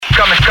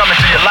coming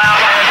to you loud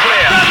and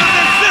clear.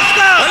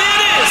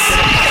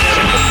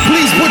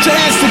 Please put your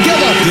hands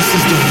together. This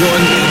is the one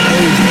and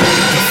only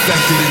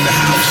Defected in the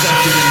house.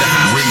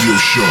 Radio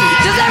show.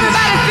 Does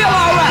everybody feel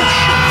all right?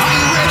 Are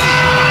you ready?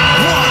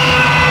 1,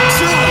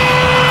 2,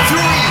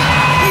 3,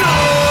 no!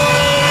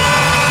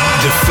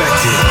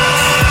 Defected.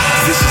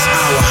 This is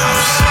our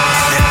house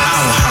and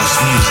our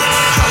house music.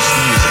 House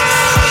music.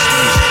 House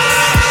music.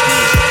 House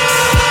music.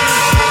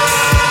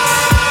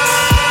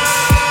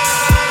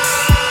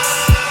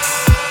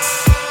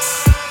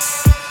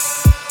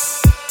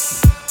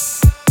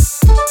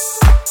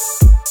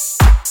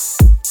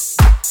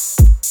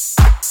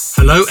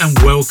 Hello and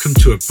welcome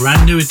to a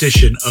brand new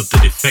edition of the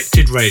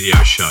Defected Radio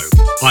Show.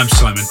 I'm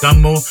Simon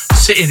Dunmore,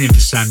 sitting in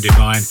for Sam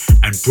Divine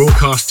and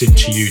broadcasting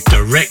to you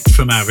direct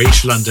from our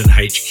East London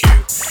HQ.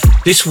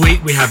 This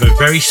week we have a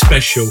very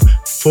special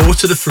 4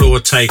 to the Floor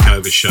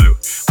takeover show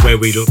where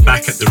we look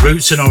back at the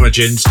roots and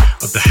origins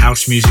of the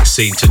house music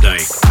scene today.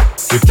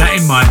 With that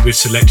in mind, we've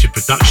selected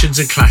productions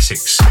and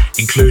classics,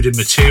 including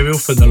material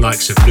from the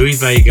likes of Louis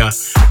Vega,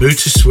 Mood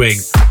to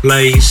Swing,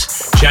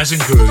 Blaze, Jazz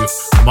and Groove,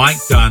 Mike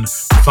Dunn,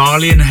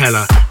 Farley and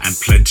Heller, and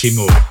plenty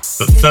more.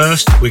 But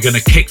first, we're going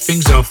to kick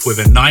things off with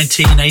a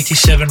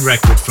 1987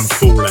 record from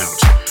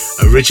Fallout,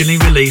 originally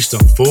released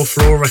on 4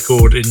 Floor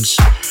Recordings,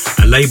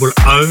 a label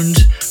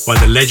owned by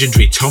the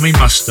legendary Tommy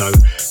Musto.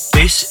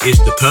 This is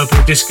the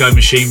Purple Disco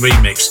Machine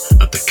remix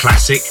of the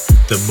classic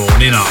The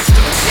Morning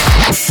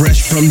After.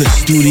 Fresh from the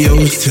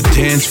studios to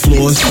dance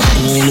floors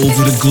all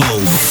over the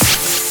globe.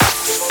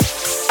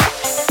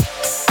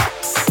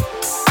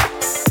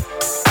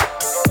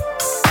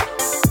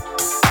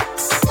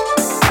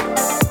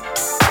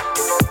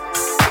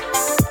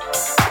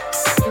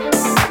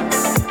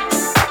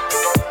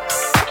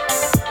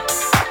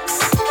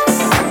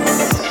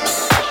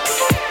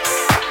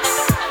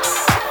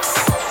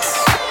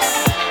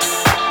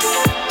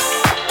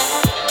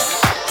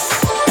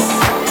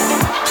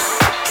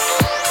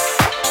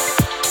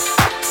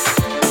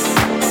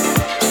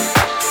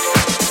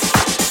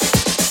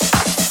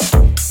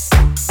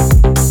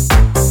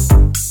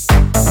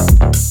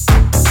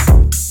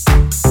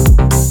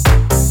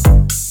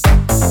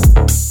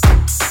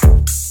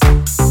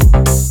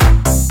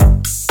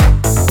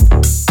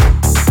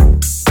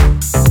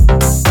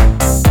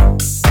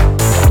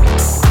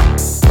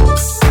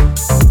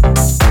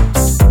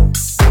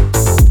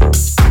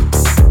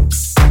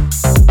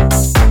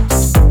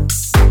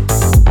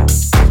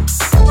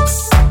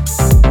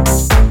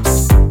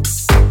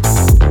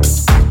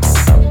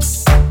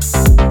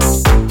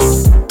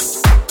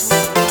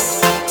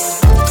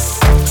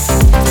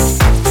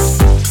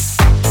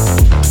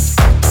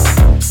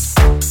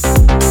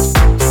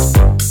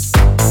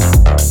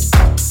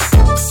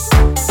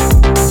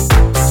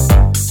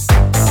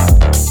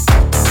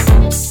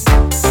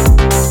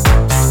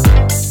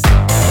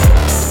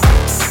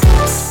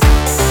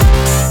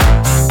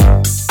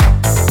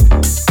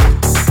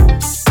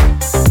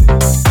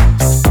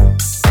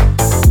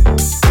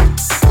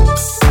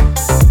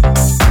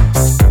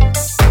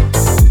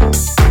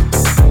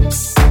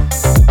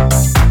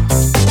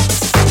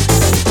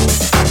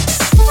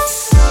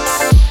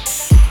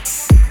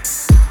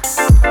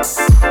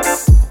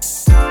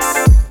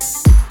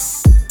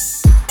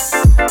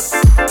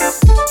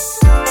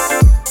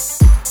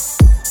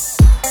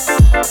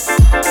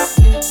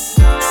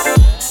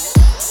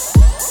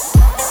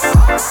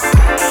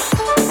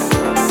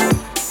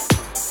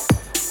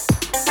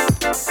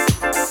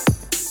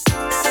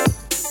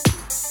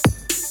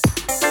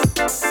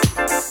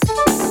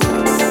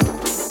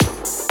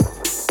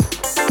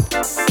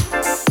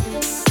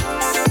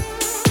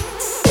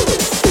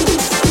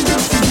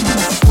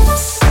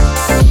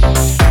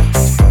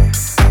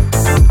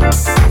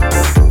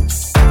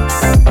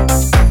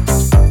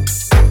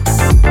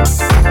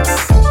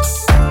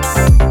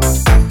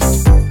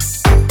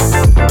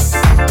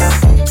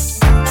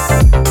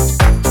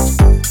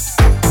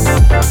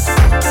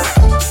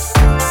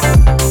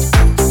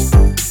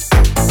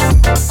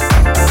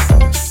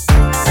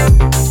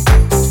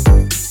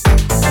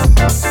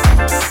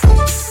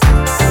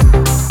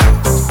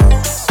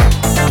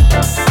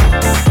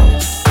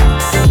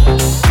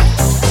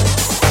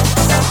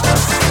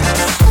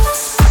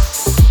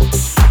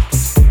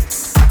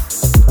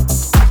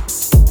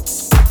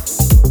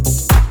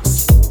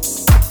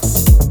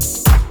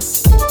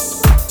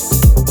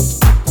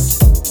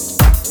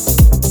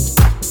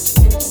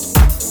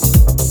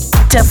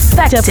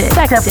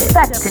 Defected.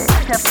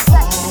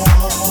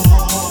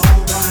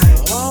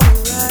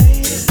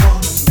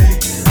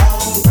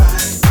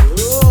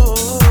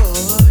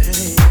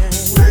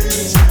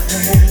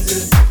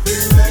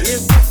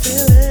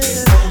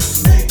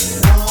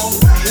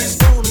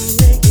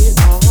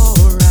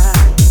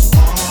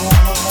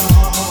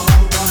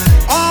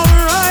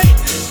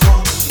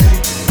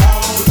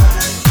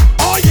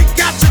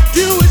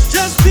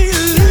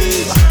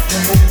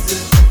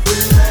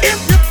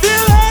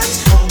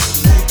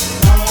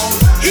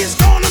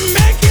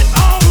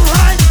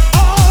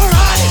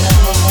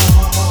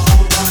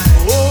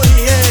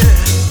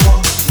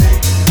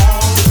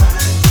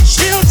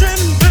 Children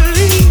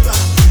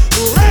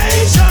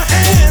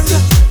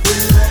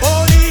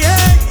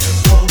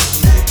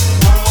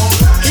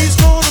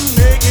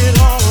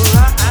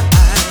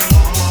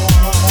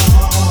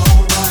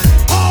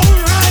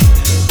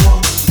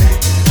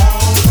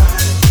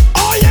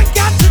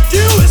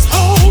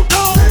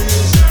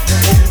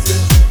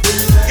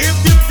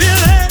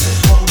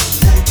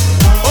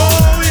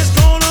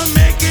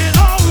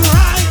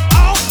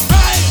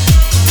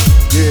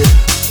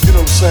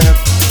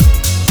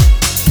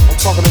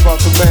about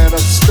the man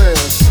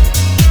upstairs,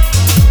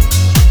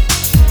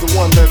 the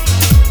one that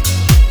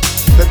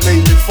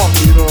made me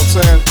funky, you know what I'm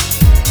saying?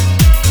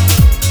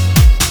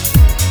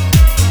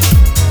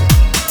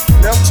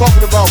 Now I'm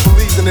talking about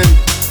believing in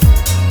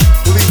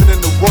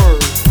the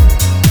word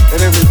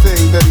and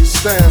everything that he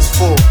stands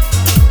for.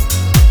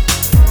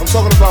 I'm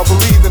talking about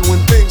believing when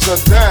things are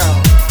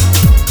down,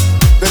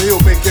 that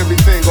he'll make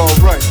everything all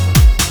right.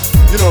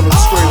 You know what I'm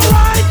screaming?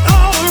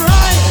 All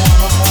right.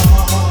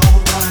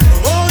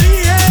 Oh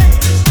yeah.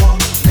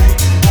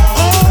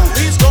 Oh,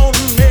 he's gonna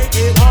make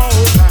it all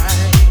right.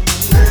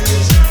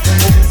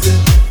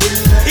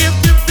 If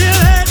you feel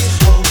it,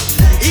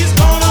 he's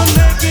gonna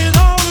make it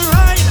all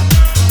right.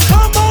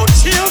 Come on,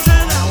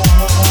 children.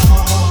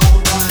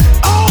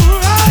 All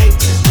right.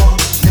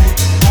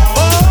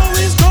 Oh,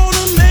 he's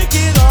gonna make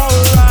it all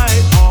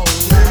right.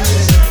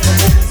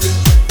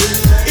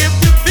 If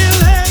you feel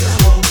it,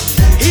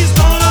 he's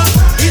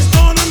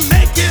gonna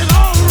make it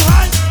all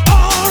right.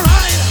 All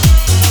right.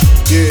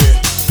 Yeah.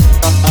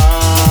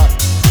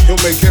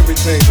 He'll make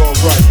everything all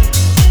right.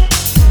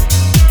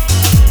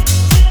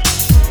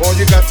 All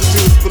you got to do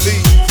is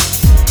believe.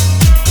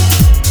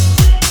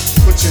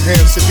 Put your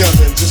hands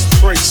together and just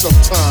pray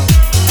sometime.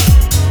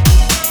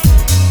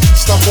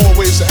 Stop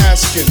always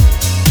asking.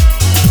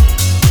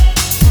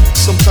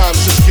 Sometimes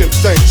just give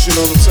thanks, you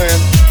know what I'm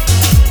saying?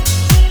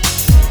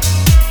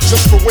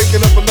 Just for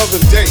waking up another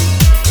day.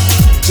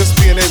 Just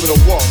being able to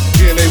walk,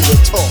 being able to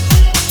talk.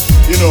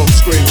 You know I'm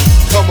screaming.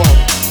 Come on.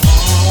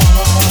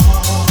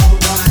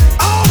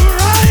 All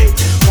right.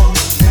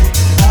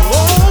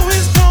 Oh,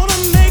 he's gonna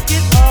make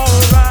it all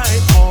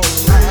right. All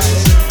right.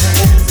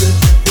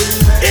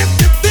 If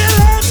you feel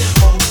it,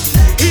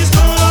 he's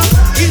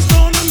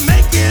gonna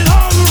make it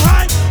all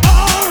right.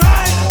 All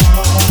right.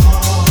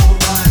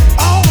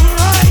 All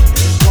right.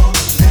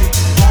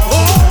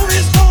 Oh,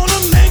 he's gonna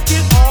make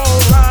it all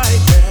right.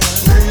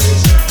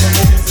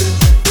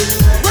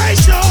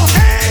 Raise your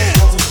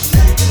hands.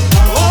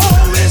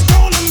 Oh, he's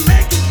gonna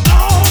make it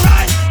all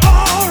right.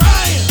 All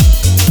right.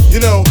 You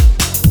know,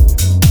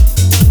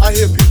 I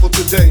hear people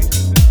today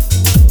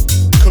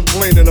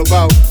complaining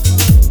about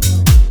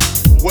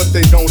what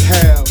they don't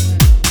have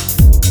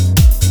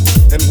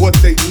and what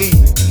they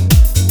need.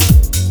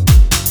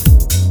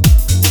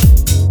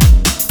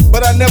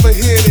 But I never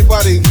hear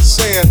anybody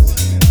saying,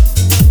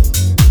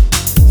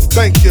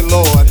 thank you,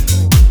 Lord,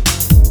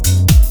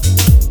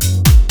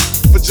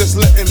 for just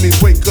letting me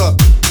wake up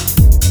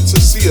to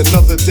see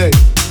another day.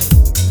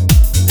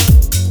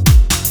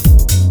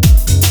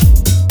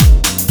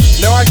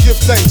 Now I give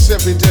thanks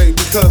every day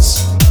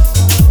because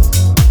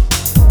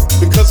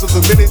of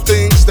the many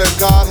things that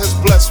God has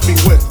blessed me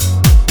with.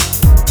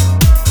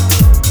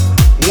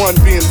 One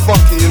being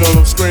funky, you know what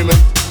I'm screaming?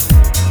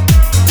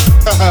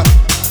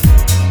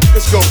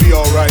 It's gonna be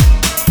alright.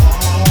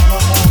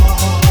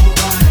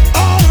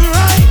 All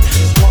right.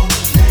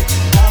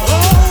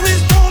 Oh,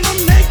 he's gonna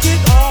make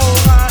it all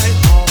right.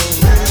 All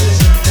right.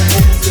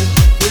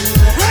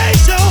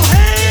 Raise your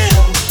hand.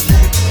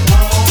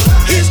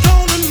 He's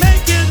gonna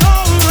make it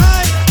all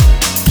right.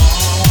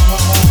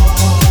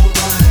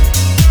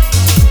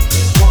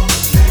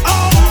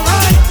 All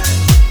right.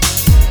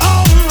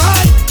 All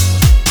right.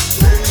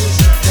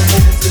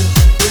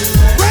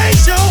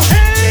 Raise your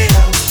hand.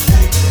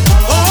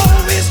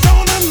 Oh, he's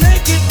gonna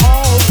make it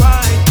all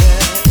right.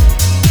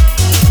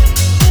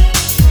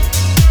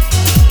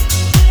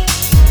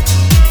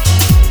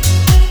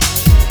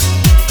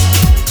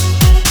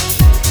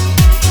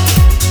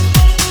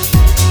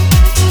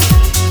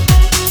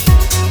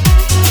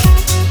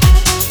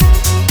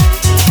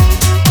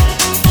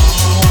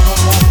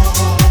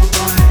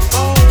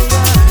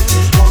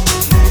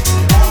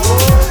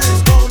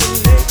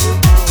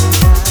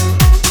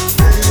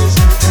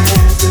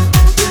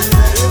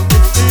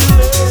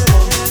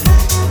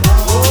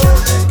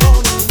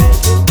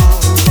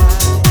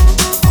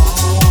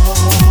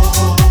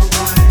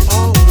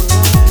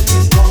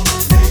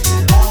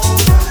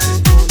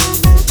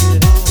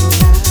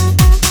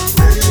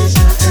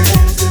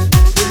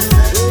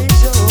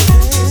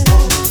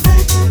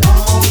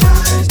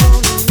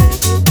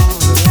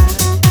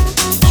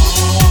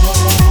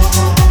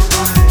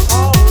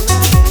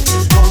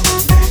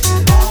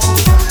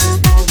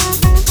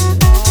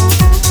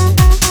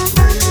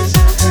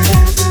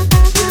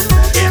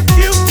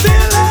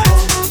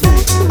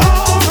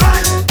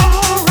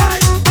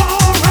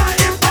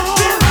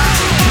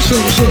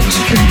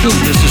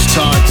 This is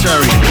Todd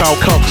Terry. Carl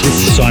Cox. This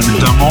is Simon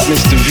Dunmore.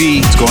 Mr. V.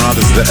 What's going on?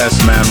 This is the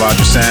S-Man,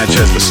 Roger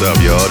Sanchez. What's up,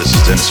 y'all? This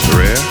is Dennis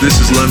Ferrer. This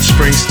is Lem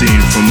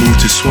Springsteen from Move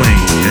to Swing,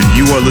 and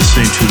you are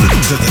listening to the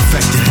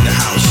Defected in the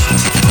House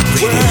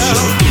radio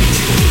show.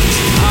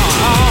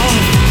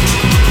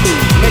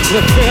 Makes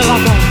me feel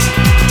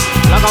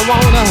like I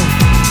wanna.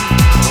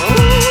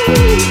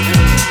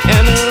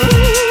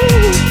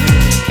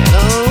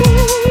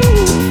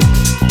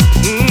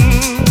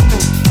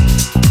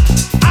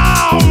 I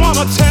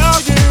wanna tell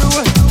you,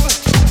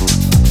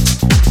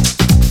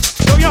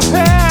 throw your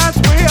hands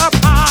way up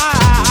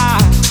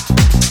high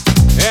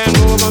and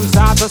move them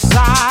side to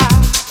side.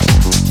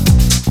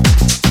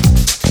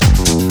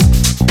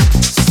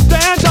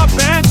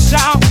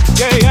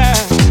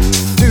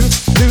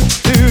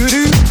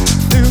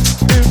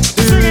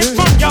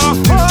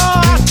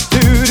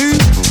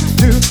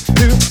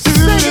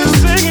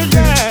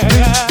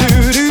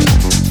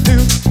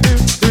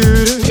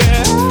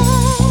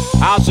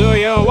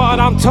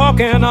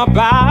 talking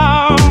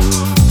about.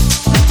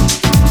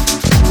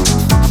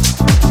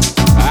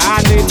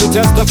 I need to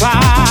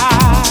testify.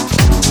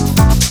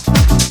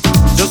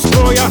 Just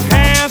throw your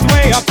hands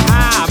way up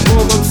high,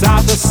 move them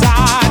side to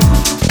side,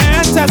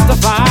 and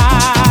testify.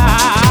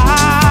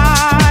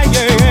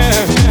 Yeah,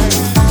 yeah.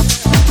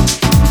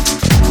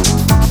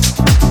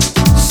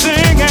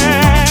 Sing it.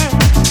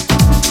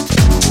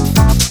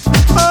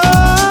 Oh,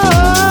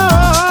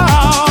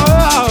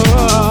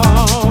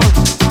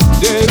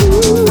 yeah.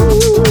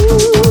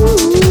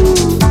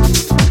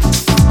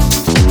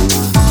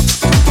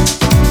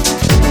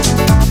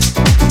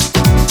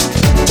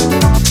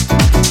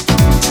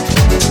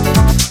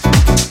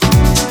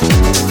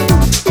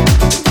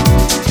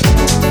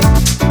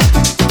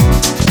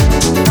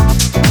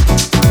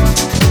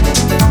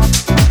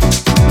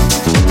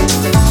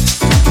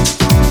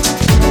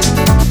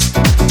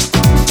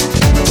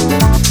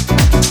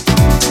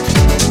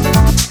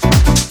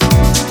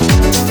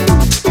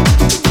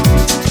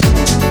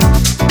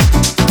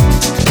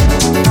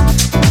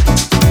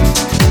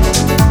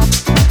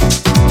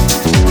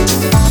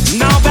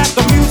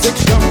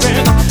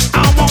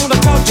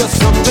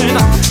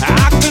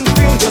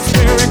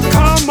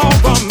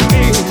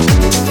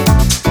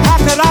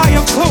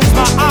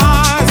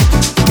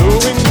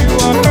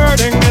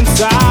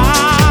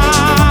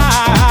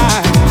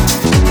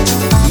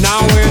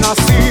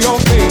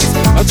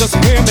 Just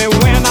hear me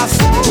when I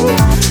say,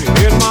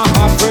 in my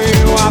heart for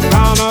you I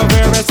found a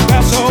very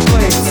special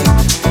place,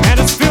 and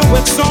it's filled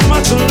with so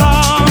much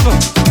love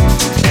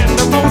and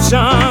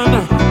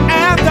devotion,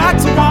 and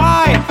that's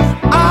why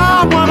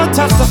I want to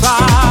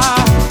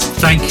testify.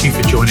 Thank you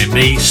for joining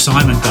me,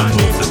 Simon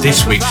Dunmore, for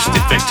this week's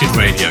Defected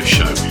Radio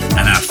Show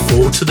and our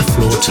 4 to the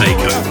Floor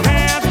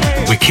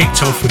takeover. We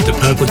kicked off with the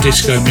Purple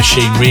Disco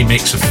Machine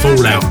remix of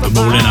Fallout, The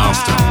Morning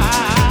After.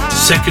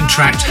 Second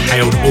track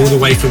hailed all the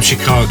way from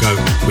Chicago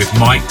with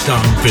Mike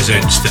Dunn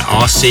presents the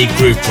RC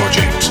Groove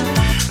Project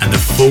and the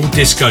full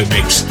disco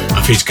mix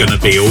of He's Gonna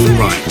Be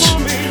Alright.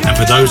 And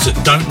for those that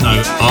don't know,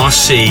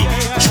 RC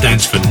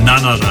stands for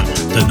none other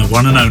than the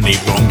one and only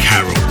Ron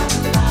Carroll.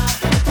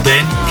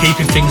 Then,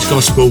 keeping things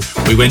gospel,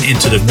 we went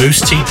into the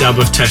Moose T dub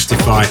of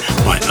Testify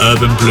by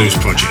Urban Blues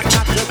Project,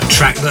 a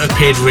track that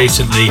appeared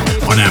recently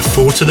on our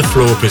 4 to the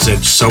Floor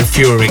presents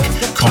Sulfuric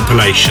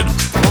compilation.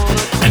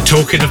 And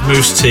talking of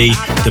Moose T,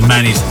 the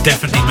man is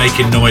definitely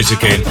making noise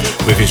again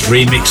with his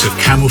remix of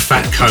Camel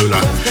Fat Cola,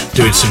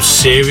 doing some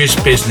serious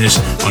business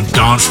on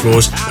dance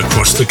floors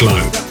across the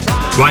globe.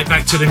 Right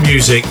back to the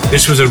music.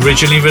 This was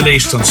originally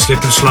released on Slip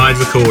and Slide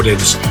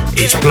Recordings.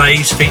 It's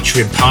Blaze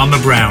featuring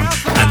Palmer Brown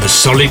and the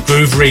Solid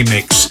Groove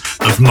remix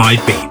of My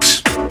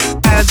Beat.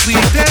 As we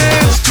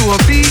dance to a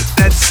beat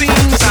that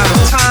seems out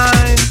of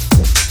time,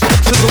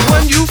 to the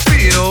one you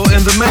feel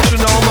in the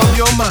metronome of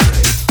your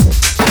mind.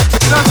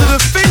 Does it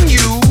offend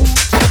you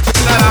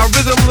that our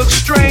rhythm looks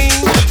strange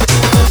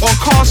or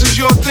causes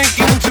your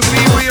thinking to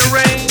be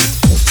rearranged?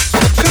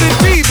 Could it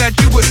be that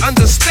you would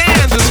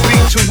understand this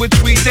beat to which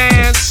we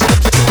dance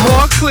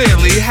more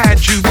clearly had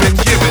you been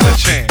given a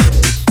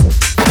chance?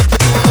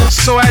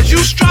 So as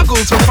you struggle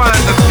to find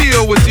the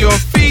feel with your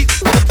feet,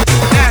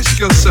 ask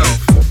yourself,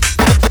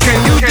 can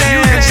you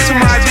dance to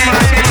my beat?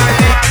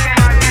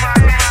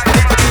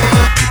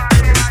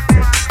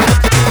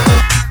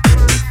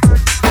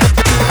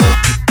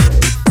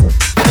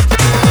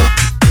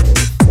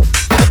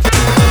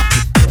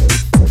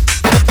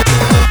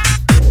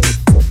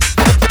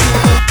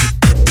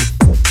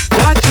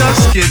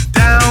 Get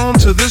down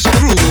to this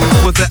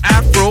groove with the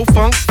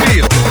Afro-funk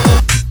feel,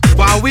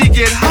 while we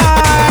get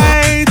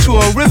high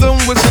to a rhythm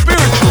with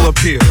spiritual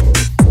appeal.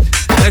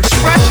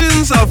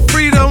 Expressions of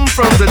freedom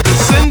from the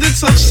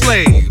descendants of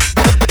slaves.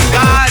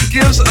 God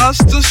gives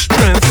us the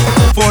strength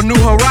for new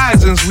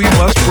horizons we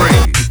must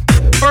brave.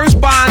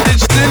 First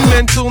bondage, then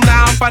mental,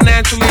 now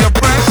financially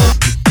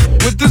oppressed.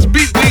 With this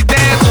beat we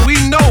dance, we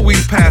know we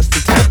passed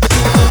the test.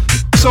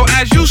 So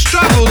as you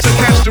struggle to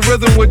catch the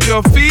rhythm with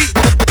your feet,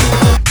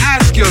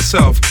 ask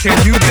yourself, can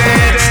you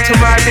dance to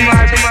my beat?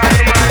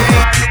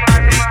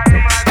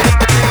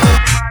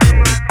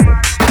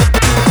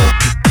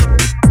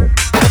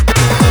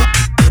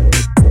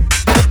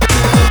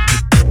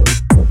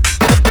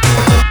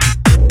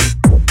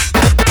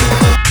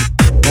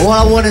 All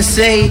I want to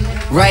say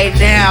right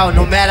now,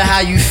 no matter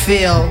how you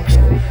feel,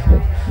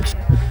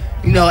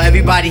 you know,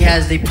 everybody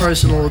has their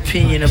personal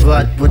opinion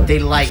about what they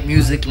like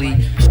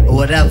musically or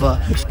whatever,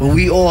 but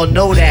we all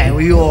know that and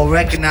we all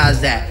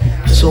recognize that.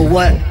 So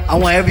what I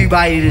want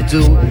everybody to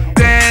do,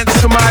 dance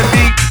to my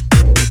beat.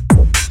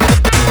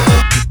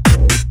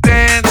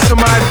 Dance to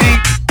my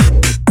beat.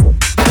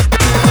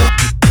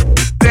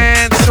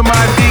 Dance to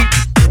my beat.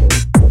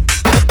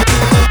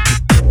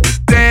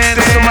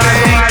 Dance to my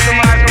beat.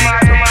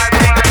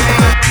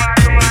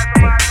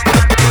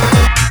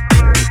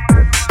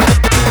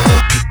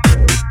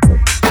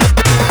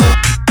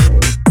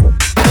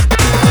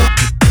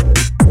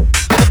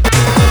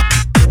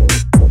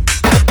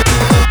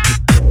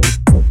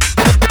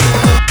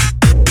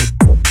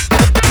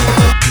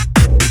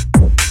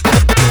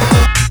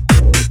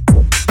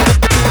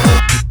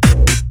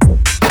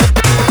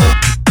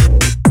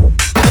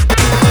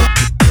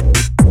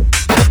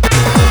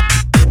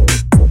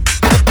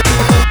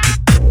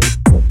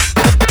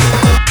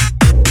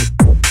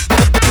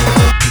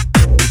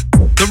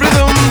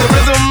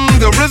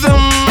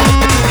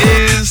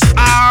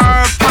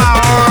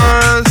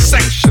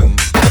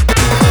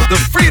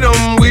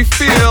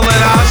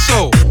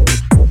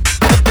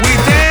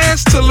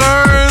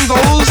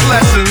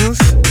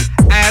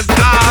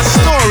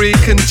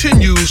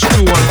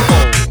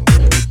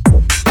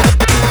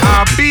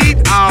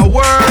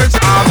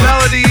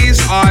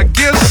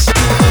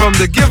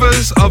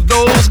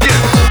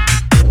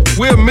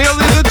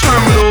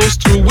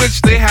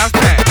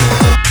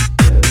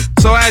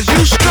 As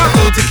you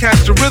struggle to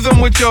catch the rhythm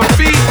with your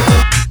feet,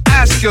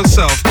 ask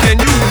yourself, can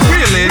you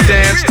really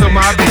dance to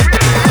my beat?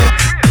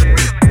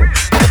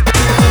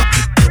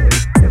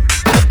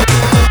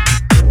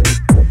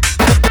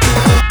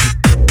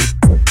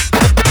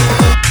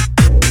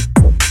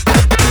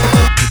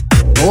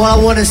 All I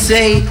want to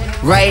say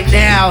right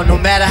now, no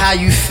matter how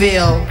you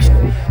feel,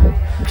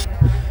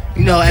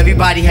 you know,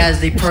 everybody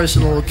has their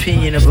personal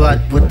opinion about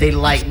what they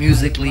like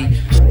musically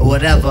or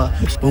whatever,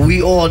 but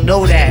we all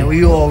know that and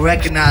we all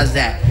recognize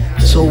that.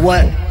 So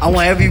what I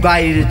want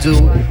everybody to do,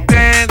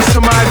 dance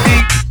to my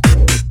beat.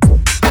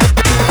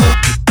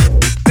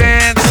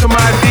 Dance to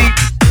my beat.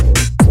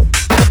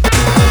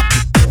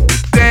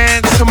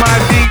 Dance to my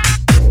beat.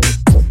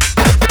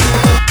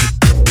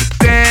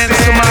 Dance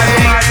to my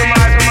beat.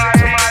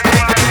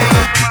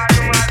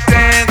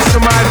 Dance to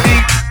my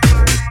beat.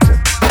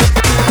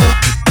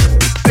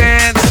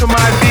 Dance to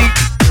my beat.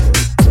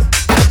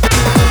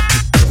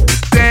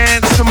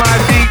 Dance to my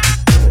beat.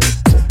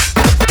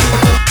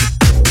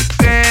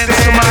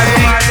 Dance to my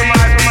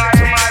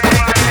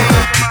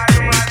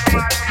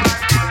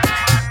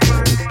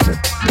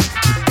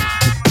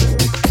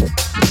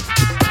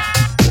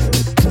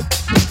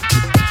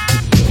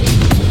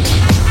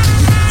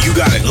You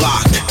got it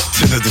locked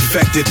to the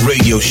Defected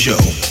Radio Show.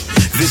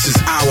 This is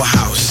our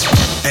house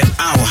and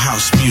our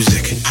house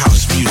music.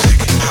 House music.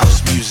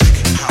 House music.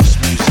 House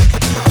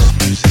music. House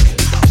music.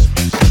 House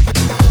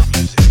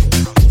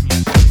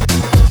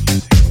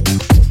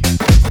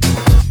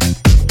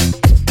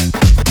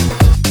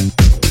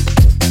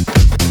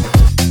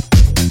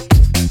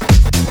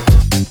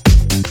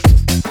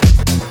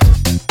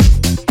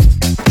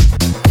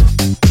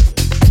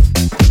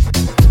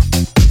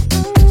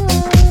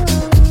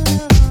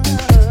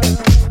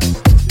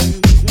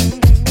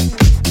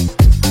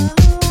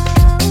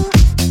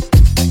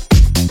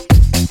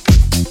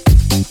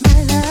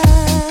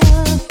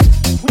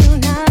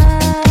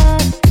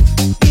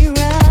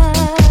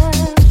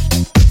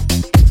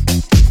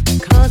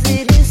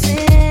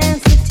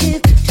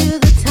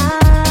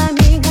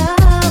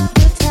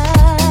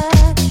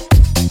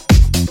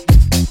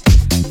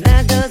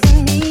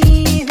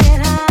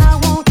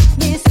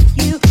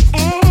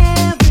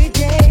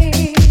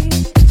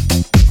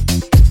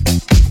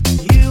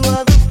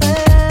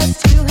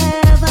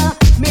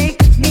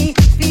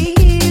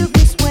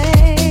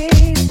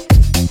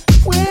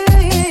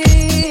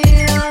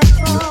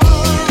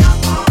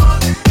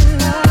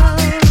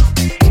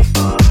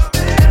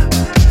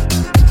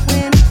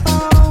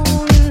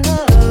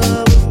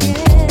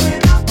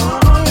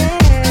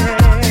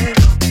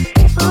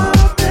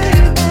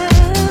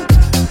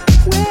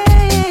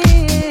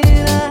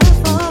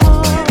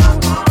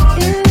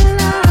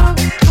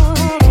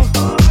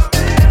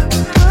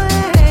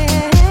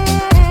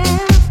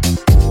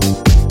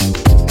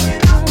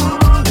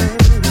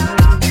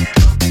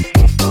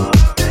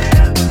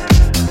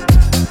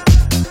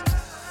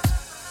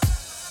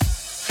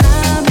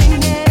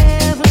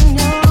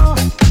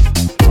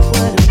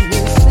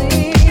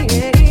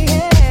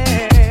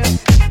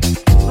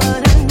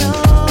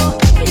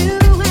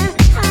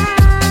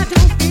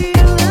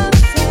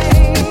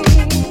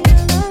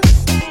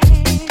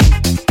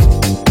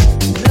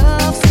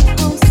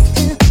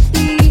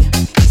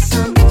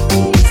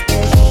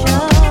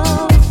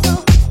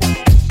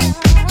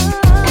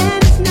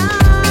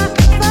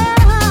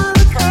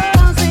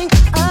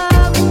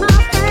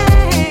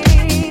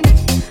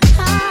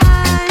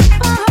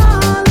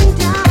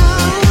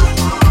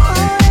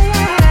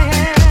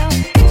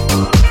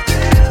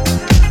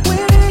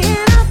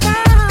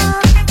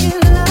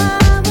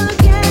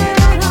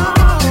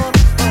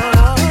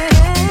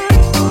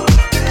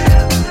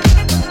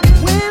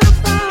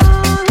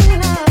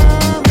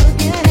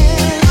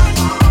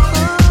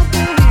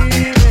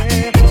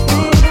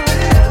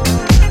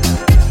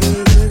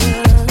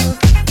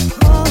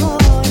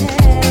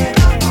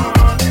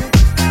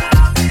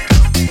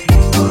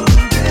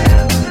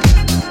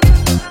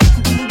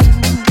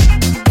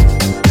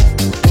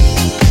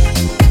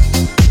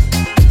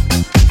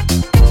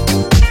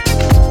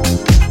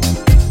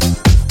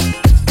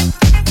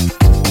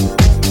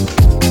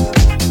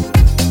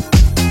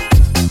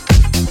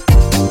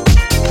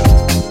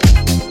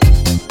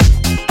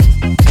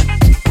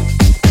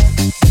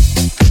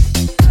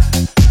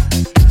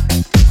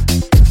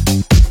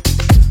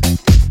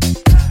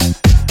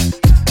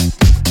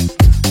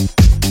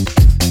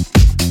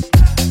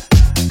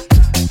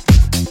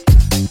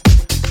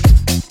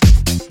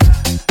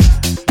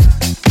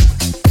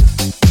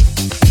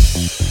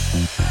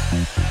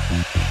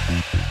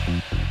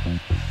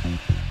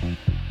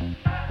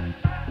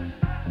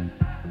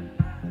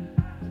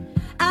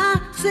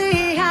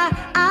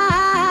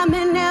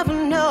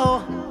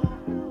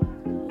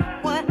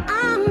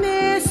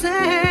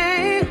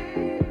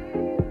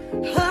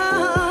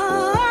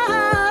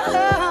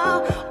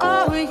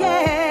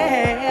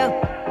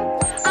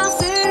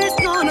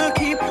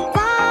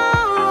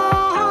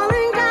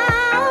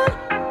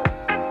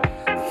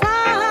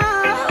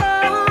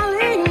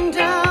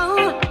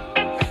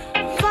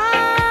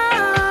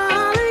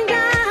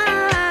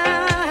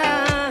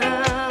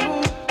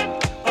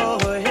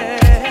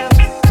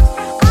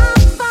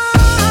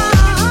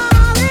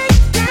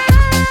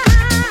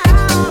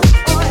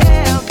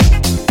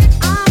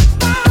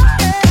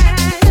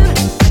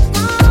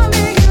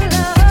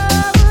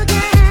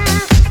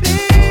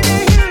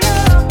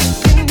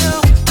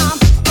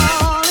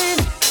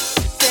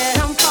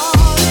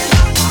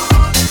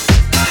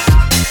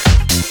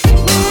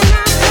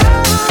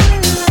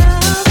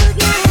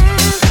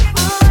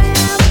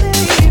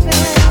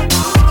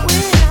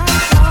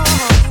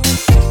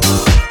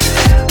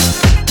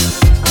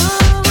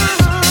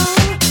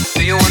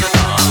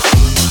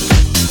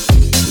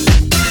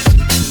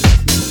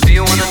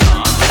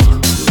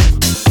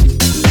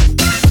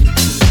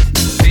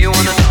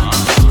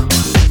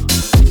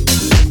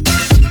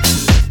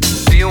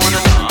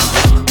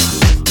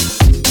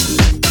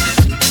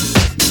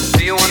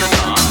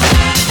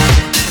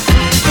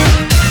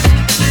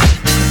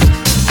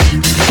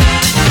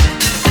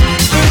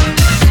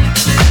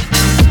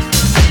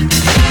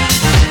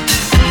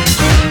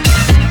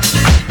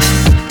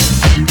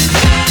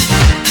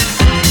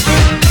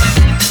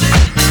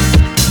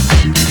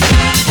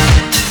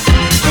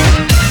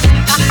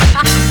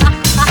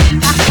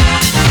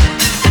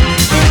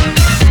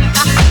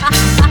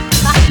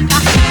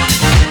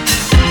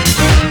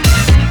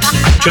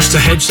Just a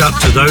heads up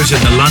to those in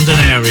the London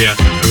area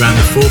around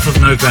the 4th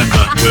of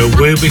November, where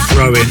we'll be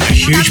throwing a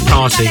huge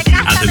party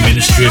at the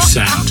Ministry of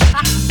Sound.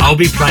 I'll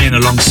be playing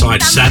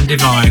alongside Sam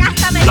Divine,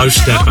 Low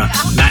Stepper,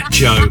 Matt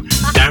Joe,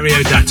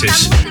 Dario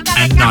Datis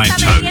and Nine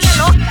Toes.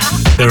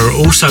 There are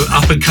also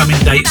up-and-coming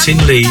dates in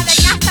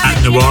Leeds, at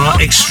Noir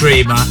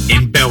Extrema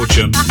in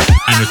Belgium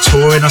and a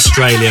tour in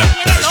Australia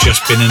that has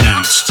just been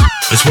announced.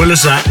 As well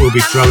as that, we'll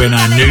be throwing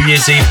our New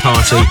Year's Eve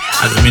party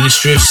at the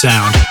Ministry of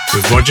Sound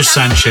with Roger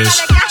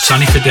Sanchez,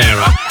 Sonny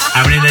Federa,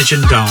 Aaron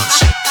Legend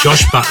Dance,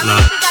 Josh Butler,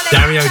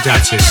 Dario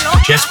Datis,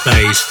 Jess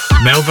Bays,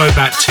 Melvo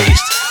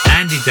Baptiste,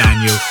 Andy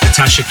Daniel,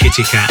 Natasha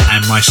Kittycat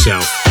and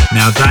myself.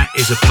 Now that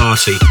is a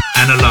party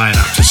and a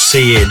lineup to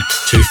see in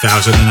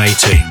 2018.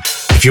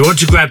 If you want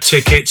to grab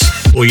tickets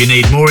or you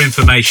need more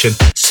information,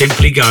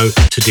 simply go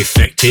to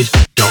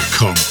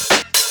defected.com.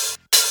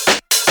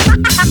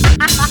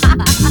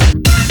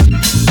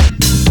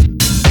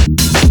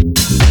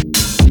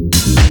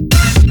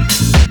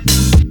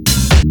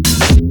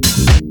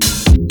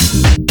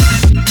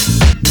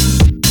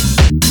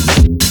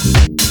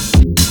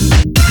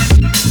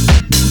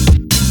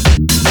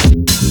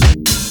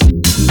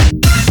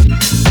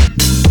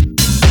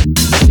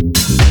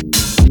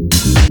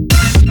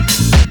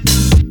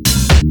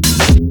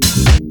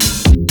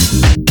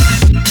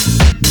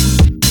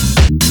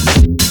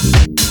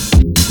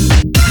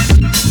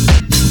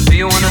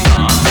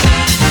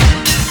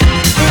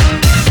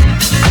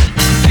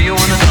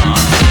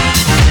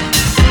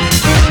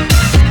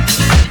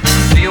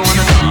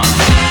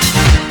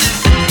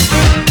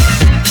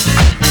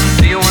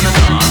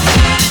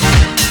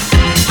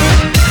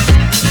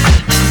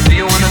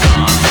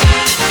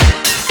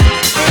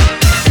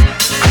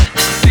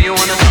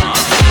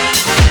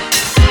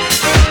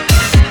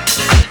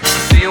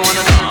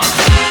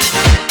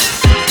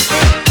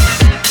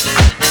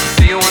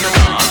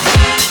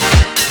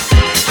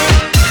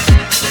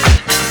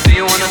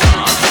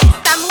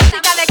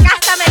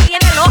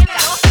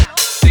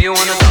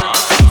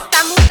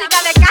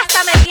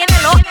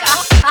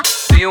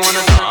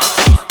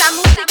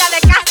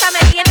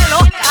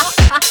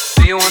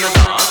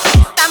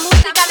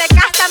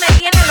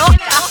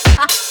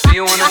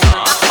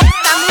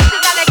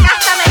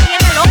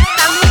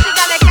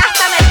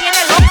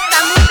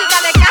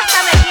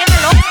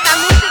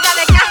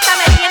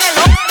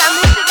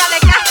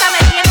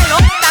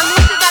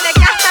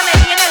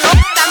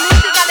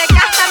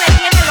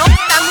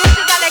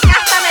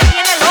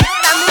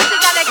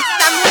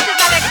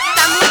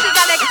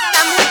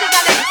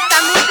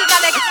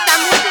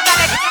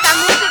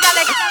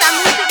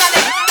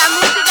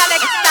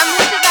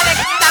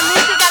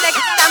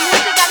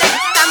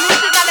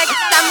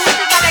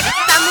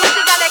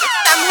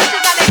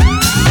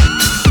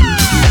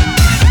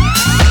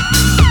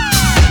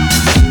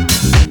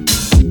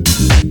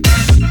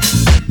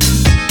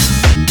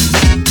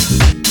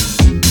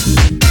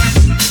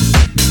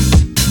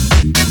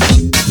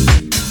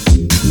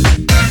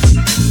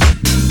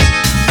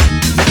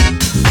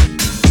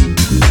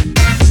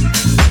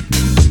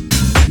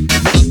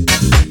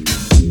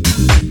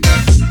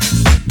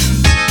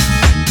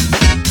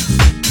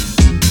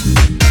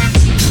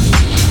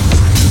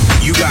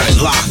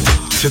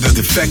 To the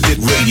Defected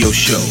Radio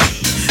Show.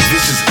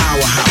 This is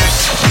our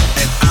house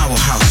and our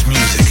house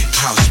music.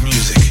 House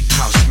music.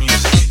 House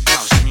music.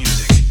 House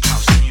music.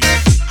 House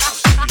music. House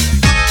music.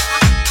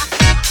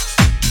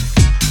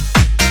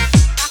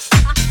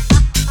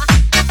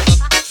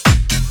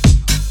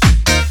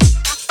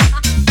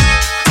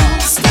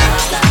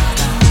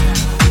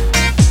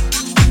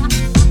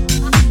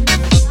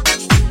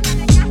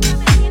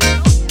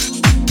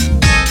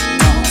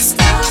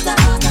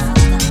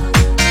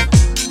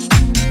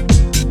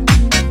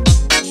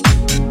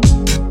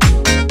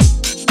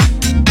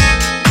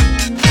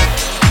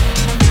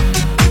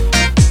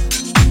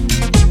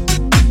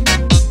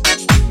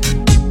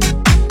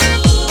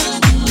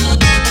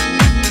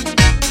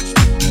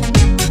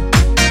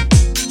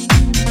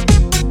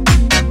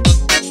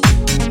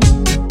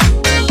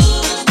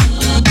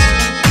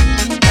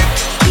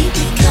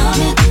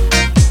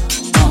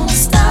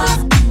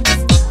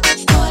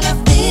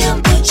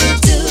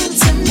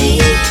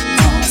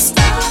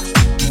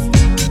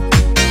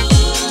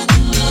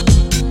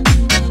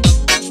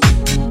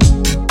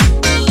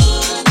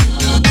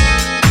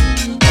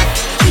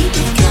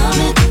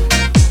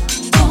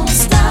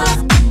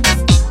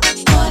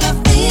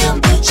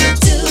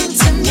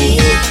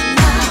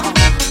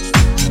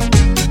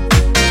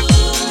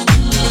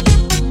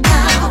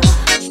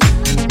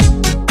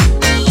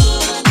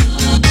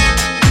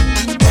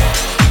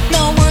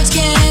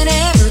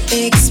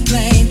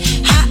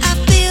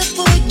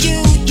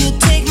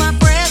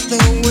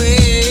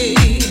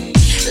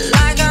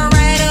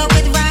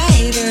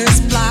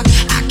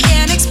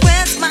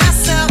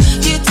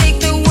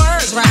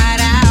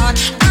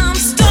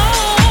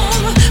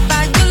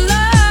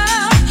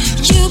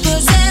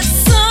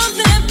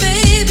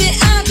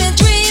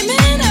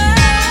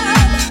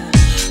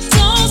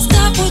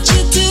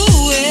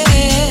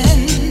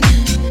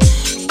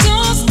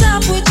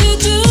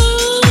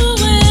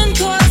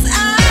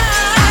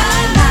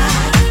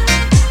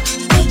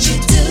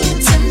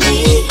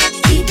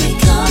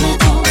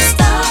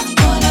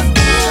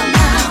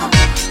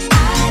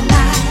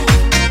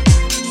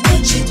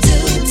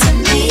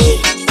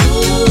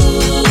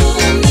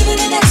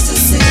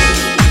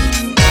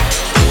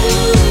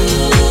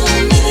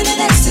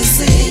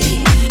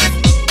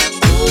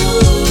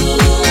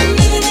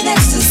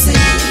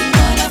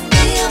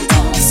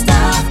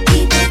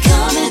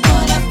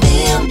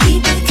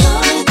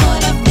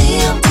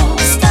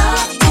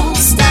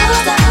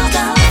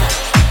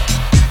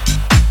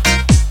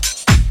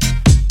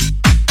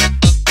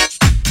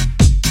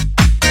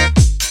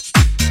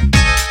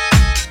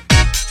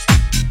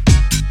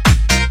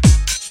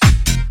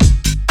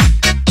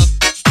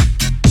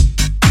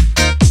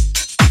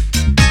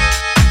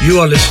 You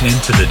are listening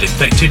to the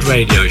Defected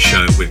Radio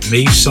Show with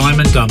me,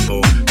 Simon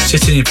Dunmore,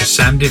 sitting in for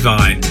Sam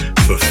Divine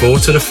for a 4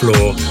 to the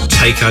Floor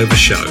takeover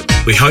show.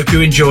 We hope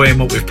you're enjoying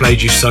what we've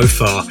played you so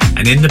far,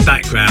 and in the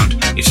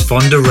background is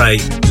Fonda Rae,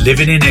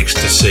 Living in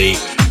Ecstasy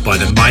by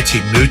the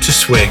mighty Mood to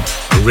Swing,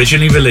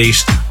 originally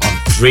released on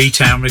 3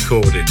 Town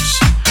Recordings.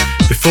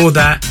 Before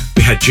that,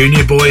 we had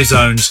Junior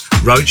Boyzone's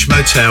Roach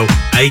Motel,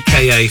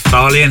 aka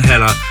Farley and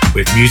Heller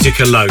with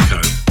Musica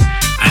Loco.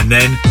 And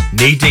then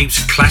Knee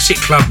Deep's classic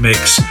club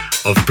mix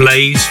of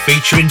Blaze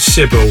featuring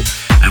Sybil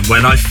and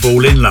When I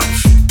Fall in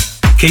Love.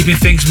 Keeping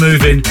things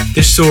moving,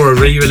 this saw a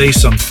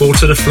re-release on 4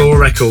 to the Floor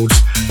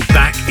Records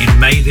back in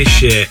May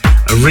this year,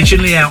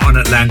 originally out on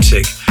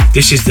Atlantic.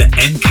 This is the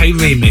NK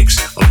remix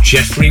of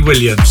Jeffrey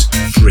Williams'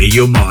 Free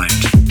Your Mind.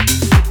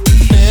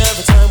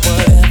 Every time,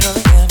 whatever,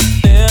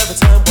 every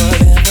time,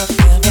 whatever,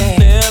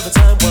 every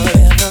time,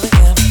 whatever,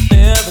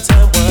 every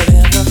time,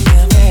 whatever,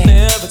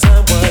 every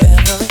time,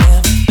 whatever,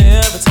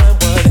 every time,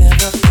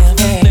 whatever,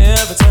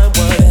 every time,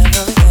 whatever,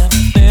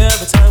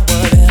 every time, whatever, every time,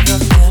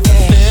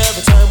 whatever, every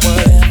time,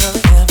 whatever,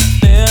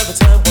 every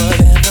time,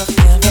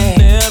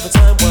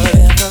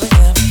 whatever,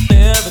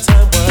 every time, whatever,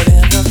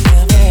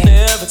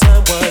 every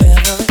time,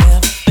 whatever,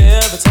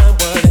 every time,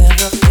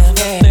 whatever,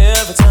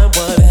 every time,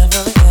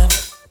 whatever.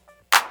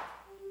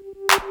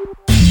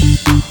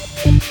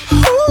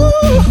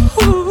 Ooh,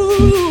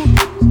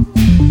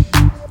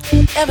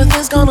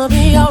 everything's gonna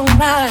be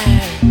alright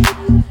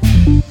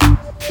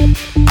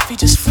if you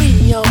just free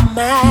your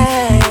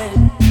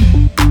mind.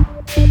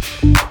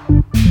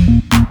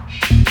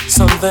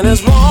 Something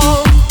is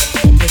wrong,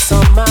 it's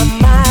on my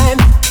mind.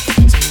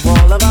 To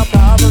all of our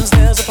problems,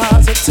 there's a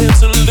positive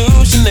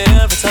solution.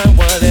 Every time,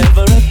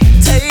 whatever it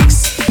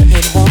takes,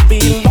 it won't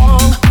be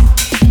long.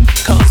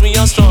 Cause we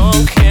are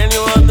strong, can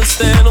you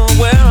understand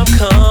where I'm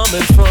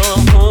coming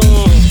from?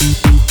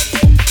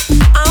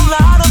 I'm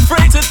not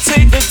afraid to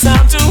take the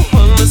time to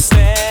understand.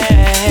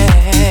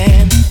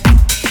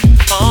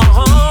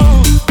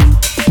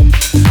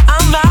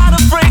 I'm not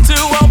afraid to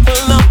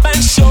open up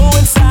and show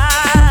inside.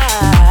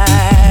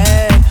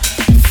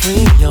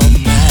 Free your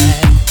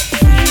mind.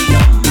 Free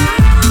your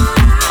mind.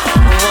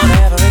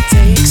 Whatever it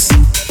takes.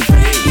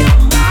 Free your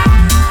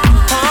mind.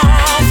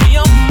 Free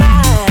your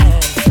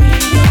mind.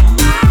 Free your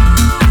mind.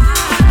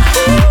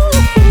 Ooh,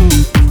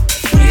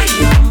 free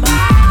your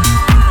mind.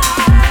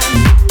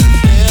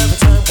 Every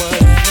time,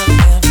 whatever.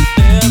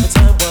 Every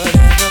time,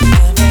 whatever.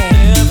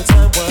 Every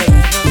time,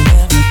 whatever.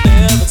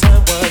 Every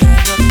time,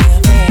 whatever.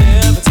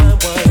 Every time,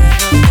 whatever.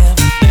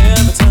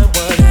 Every time,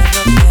 whatever.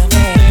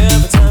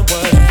 Every time,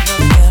 whatever.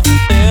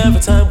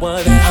 Every time,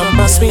 whatever. I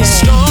must be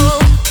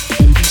strong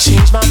and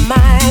change my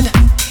mind.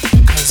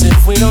 Cause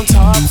if we don't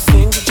talk,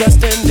 things will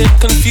just end in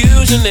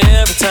confusion.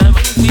 Every time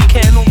we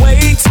can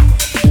wait,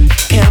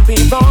 can't be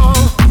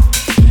wrong.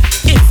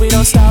 If we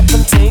don't stop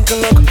and take a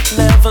look,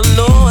 never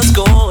know what's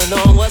going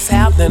on, what's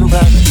happening,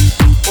 brother.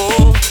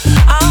 Oh,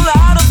 I'm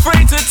not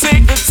afraid to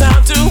take the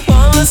time to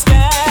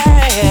understand.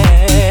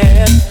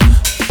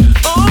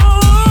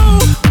 Oh,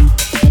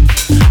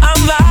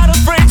 I'm not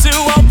afraid to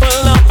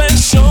open up and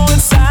show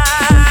inside.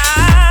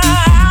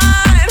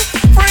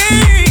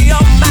 Free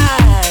your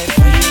mind.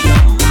 Free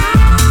your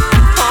mind.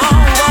 Oh,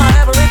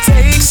 whatever it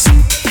takes.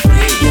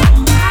 Free your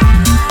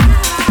mind.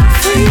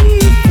 Free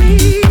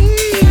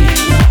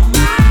your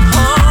mind.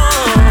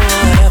 Oh,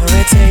 whatever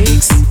it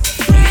takes.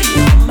 Free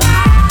your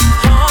mind.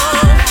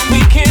 Oh, we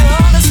can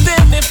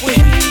understand if we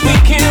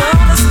can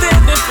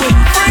understand if we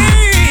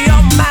free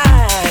your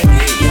mind.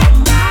 Free your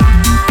mind.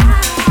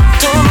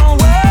 Don't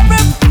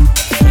worry.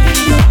 Free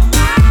your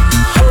mind.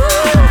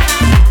 Ooh.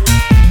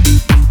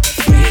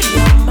 Free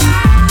your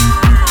mind.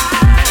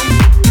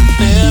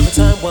 Every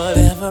time,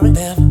 whatever,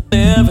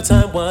 every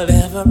time,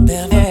 whatever,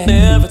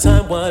 every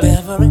time,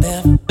 whatever,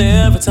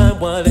 every time,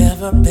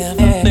 whatever,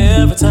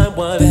 every time,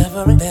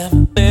 whatever, every time,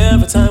 whatever,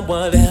 every time,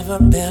 whatever,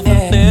 every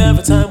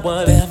time,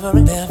 whatever,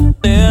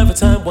 every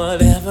time,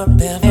 whatever,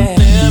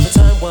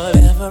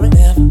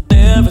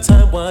 every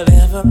time, whatever,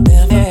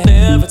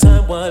 every time,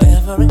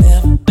 whatever,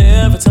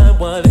 every time,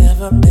 whatever,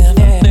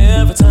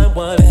 every time,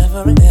 whatever,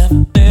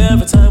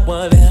 every time,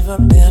 whatever,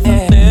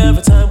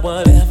 every time,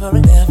 whatever,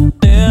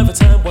 every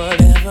time,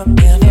 whatever.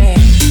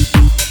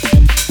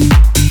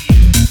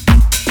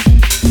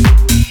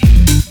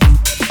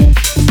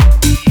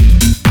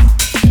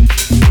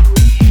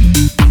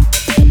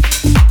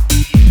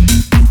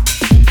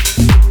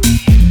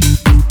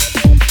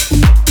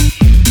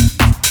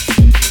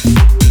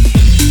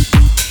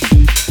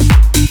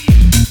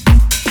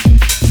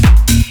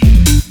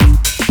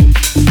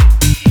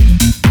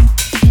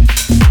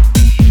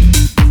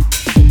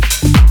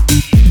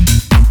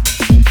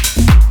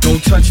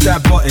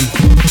 That button,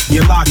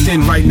 you're locked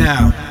in right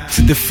now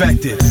to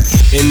Defected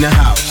in the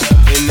house,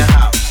 in the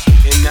house,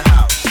 in the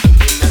house.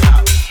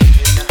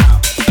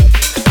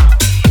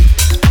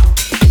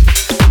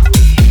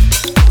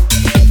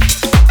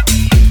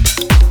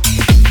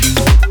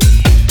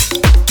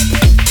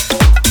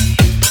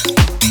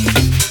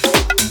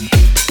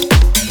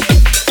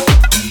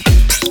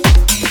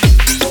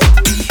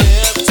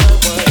 Every time,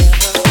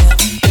 whatever.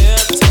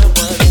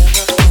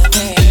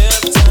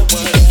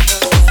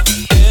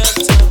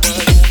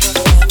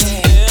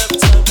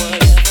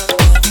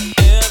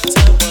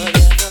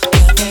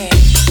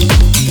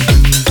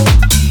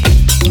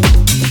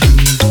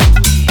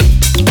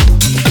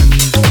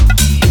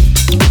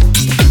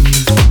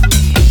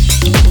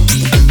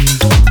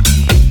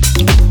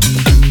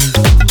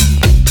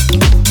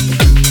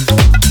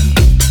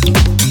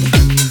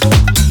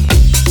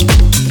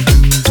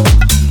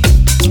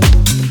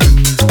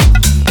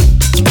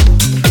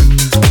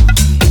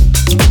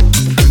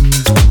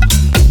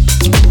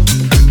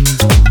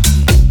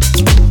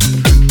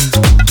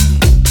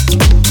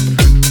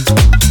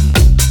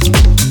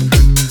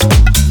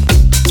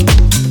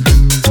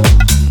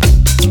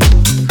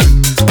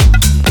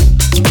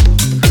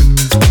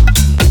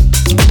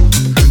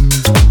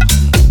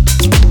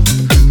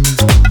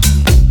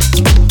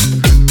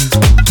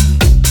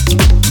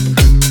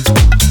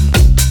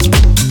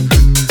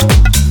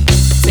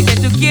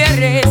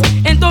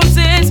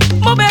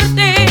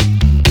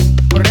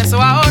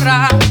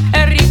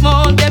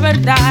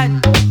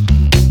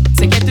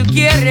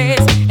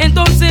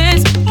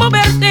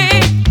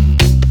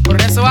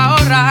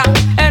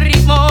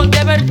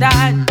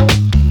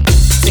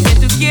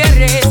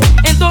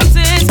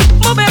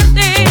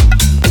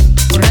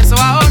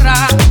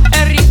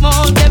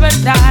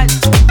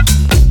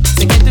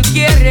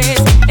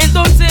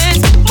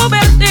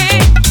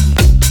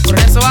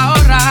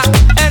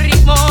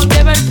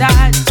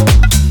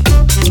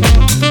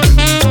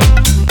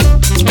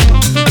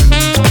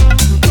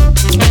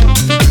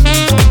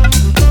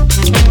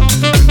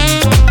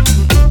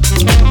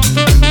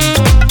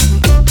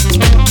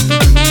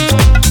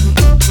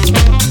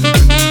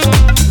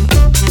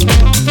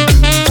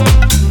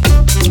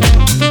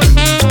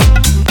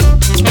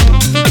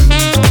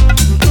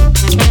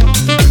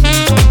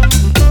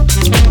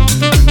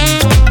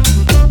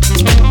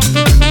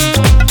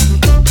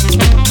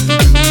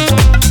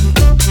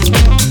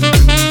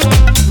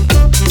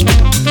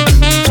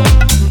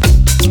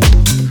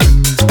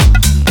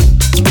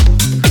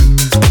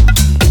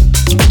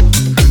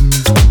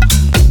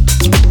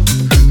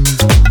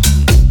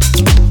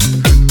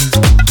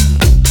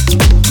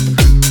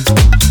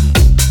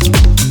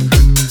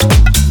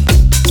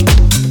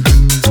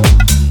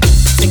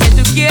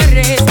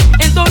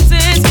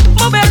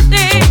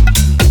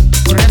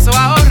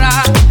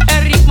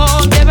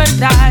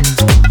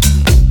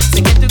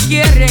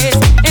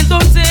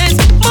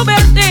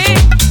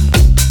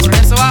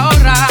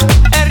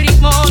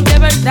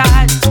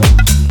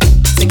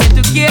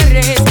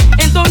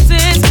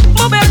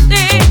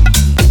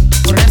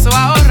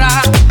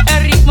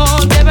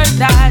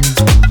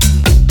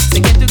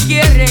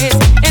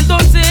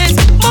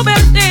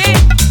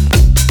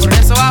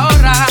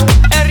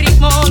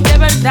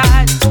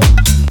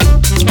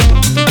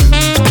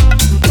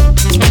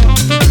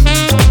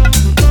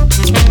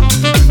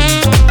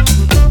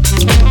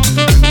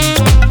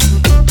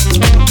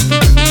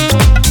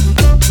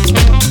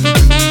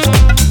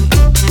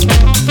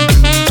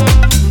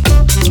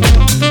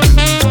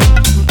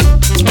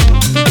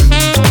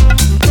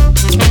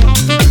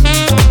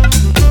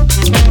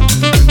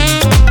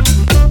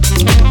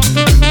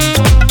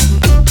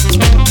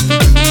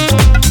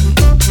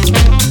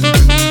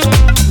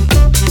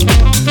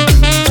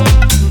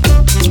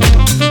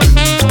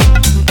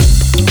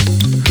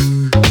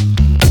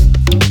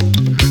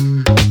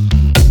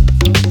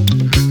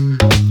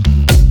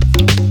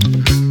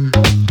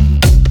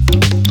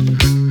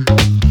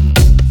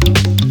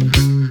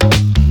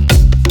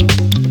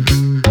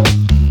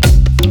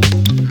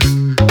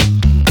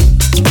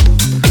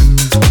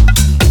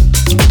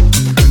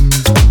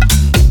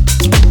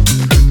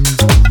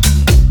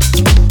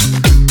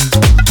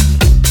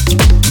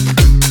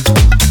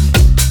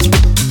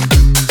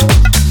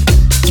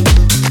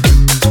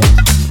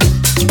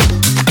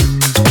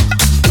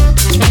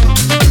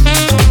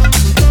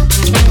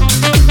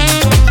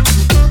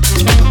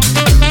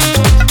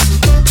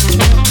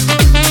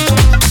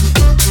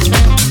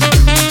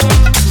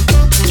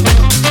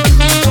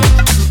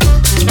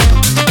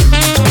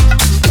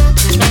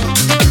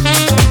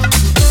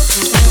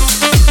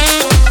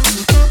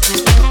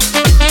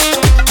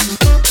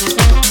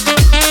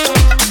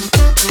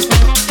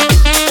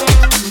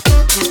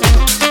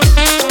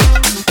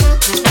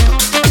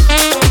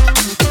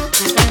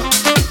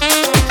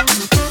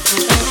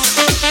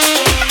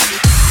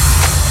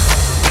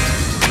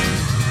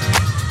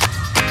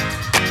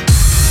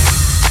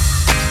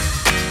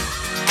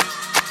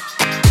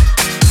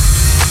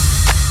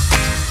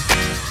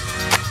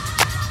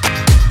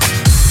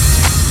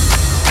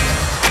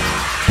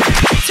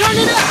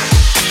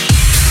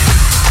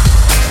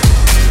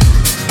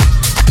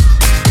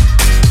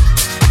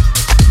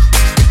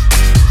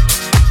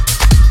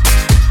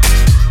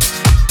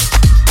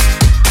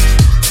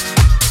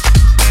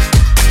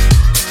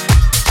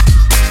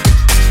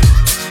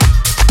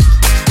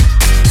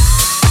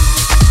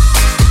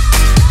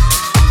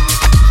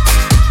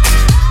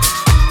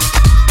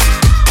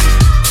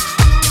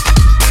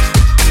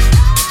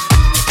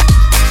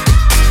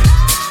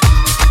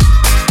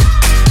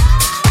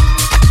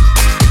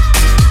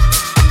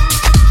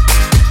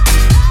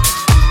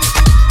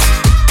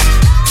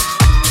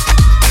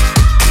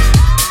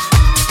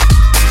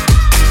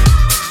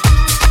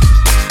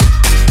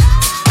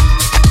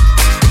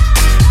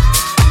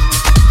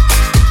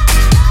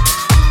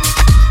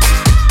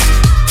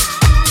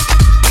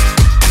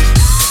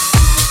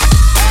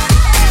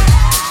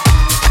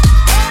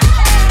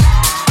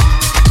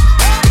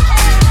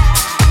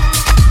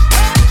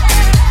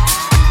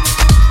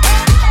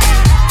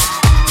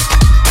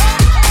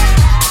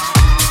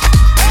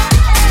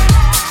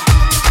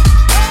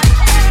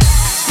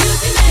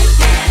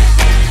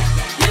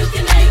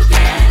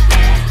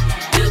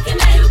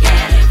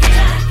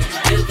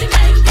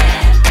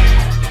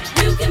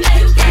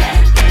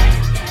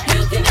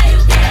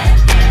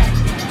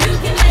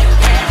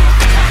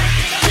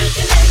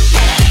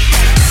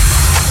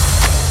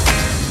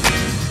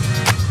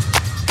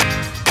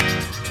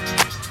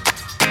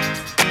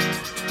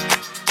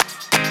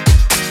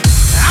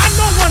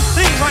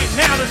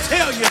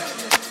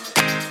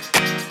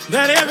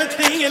 that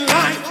everything in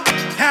life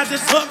has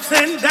its ups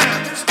and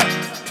downs.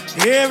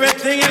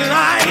 Everything in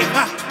life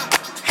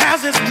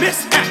has its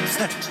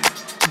mishaps.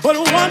 But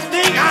one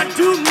thing I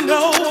do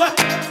know,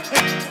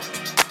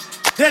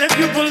 that if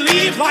you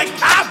believe like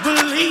I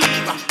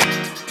believe,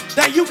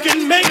 that you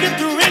can make it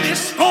through any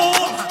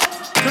storm,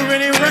 through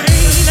any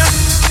rain,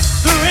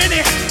 through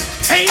any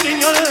pain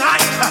in your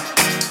life.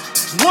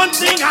 One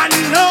thing I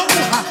know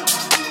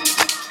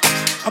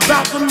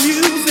about the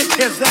music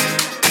is that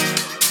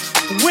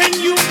when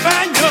you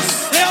find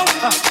yourself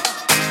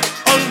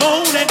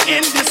alone and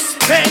in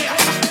despair,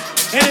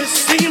 and it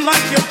seems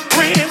like your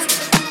friends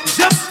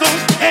just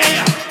don't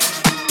care,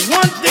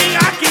 one thing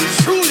I can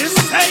truly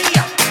say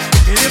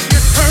is if you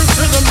turn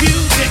to the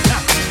music,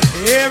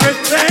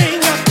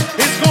 everything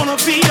is gonna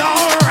be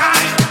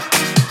alright.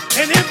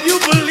 And if you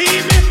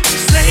believe it,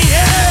 say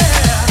yeah,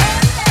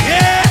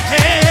 yeah,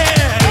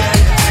 yeah,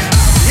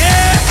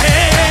 yeah.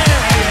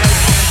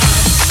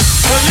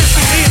 So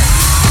listen here.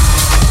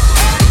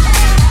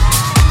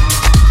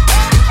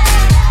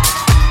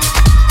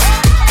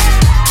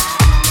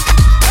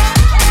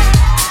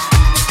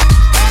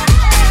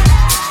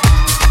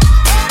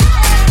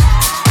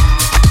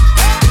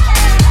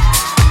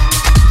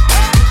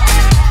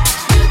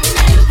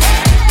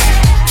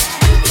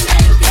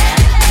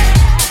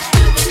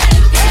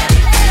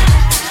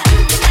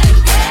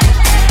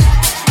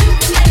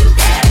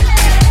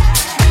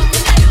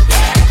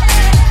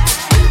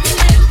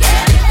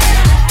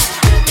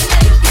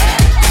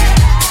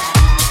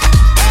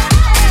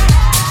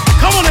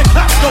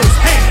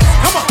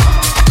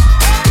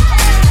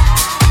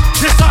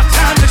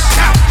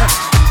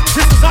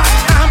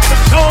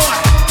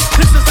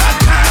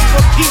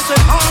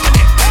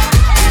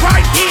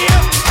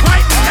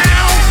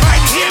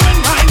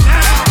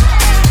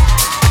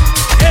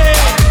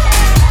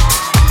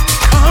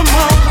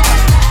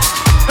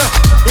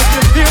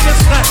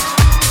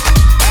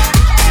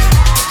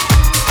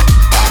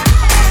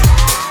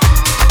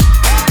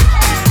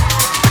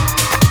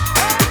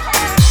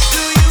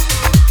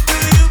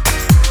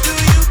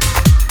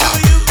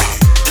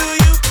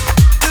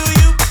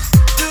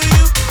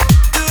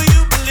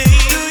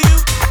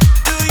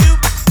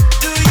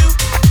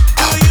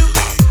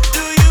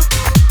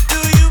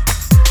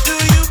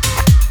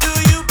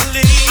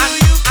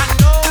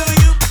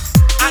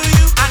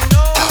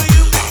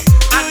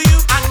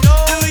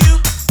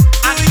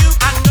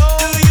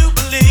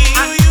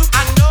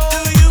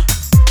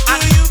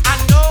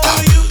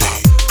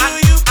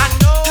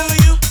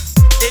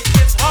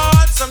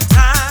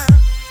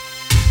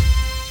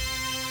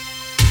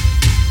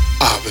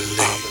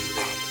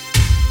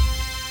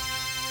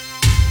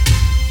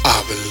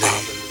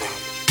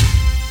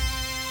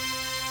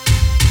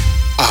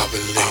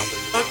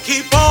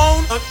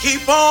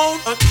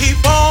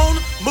 Keep on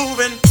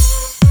moving.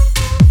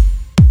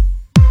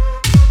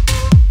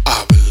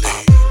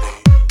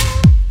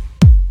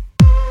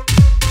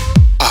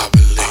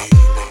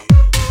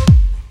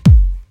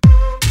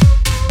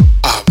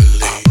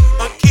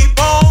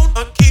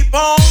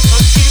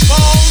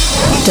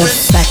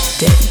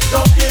 Defected.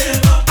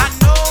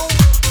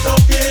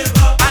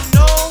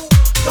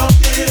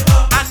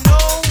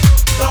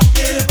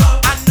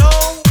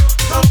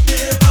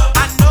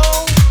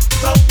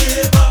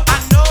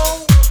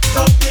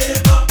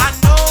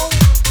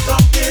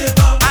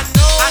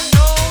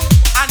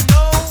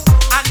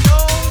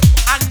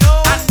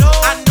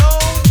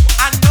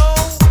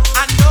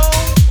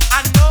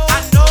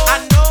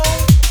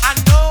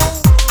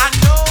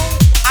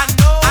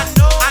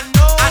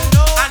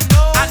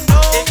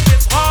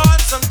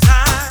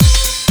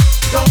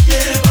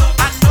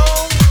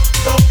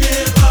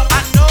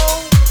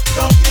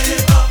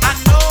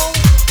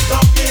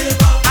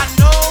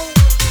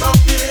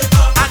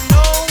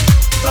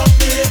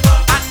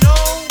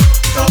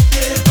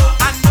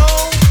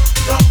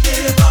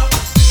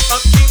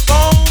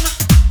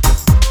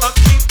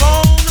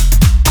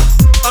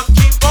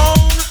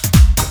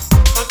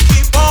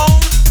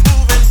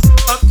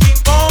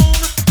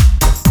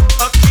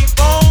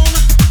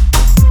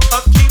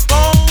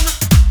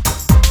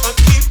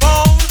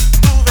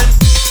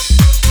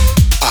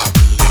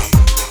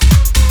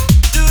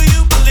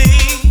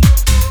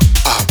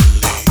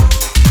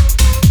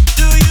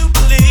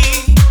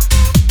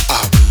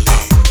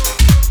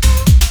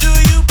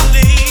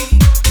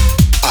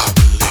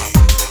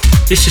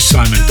 This is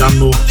Simon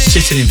Dunmore,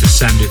 sitting in for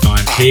Sam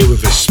Divine here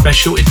with a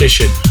special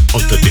edition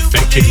of the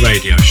Defected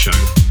Radio Show.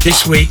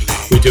 This week,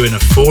 we're doing a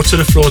 4 to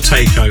the floor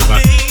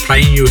takeover,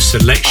 playing you a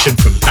selection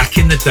from back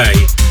in the day,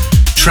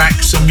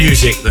 tracks and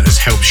music that has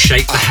helped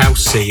shape the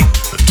house scene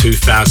of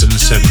 2017.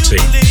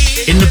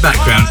 In the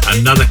background,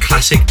 another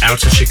classic out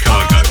of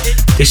Chicago.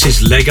 This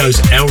is Lego's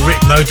El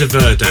Ritmo de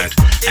Verdad,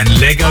 and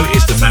Lego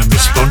is the man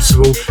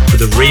responsible for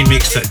the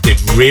remix that did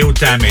real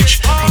damage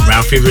on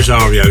Ralphie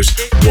Rosario's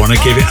Wanna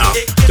Give It Up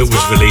that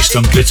was released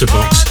on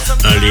Glitterbox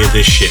earlier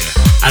this year.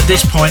 At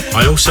this point,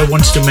 I also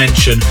wanted to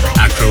mention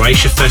our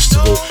Croatia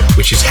Festival,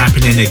 which is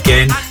happening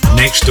again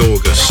next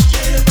August.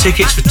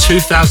 Tickets for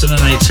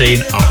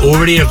 2018 are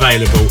already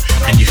available,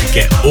 and you can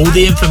get all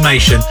the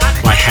information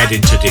by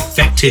heading to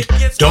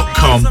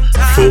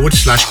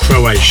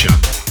defected.com/Croatia.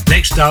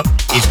 Next up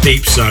is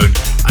Deep Zone,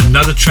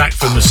 another track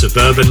from the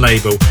Suburban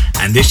label,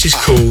 and this is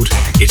called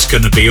It's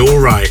Gonna Be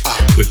Alright,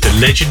 with the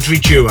legendary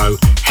duo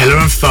Hella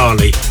and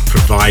Farley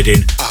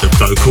providing the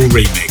vocal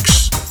remix.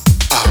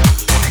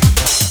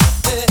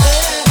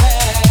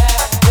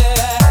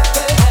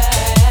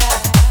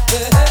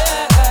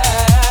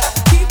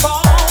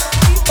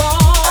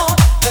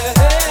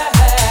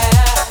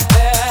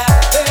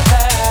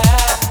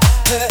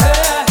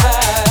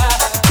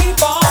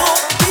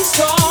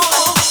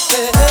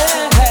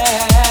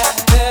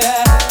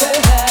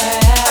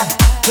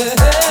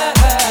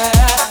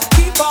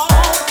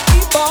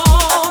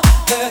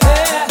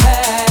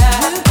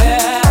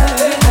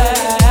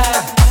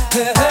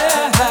 Hey,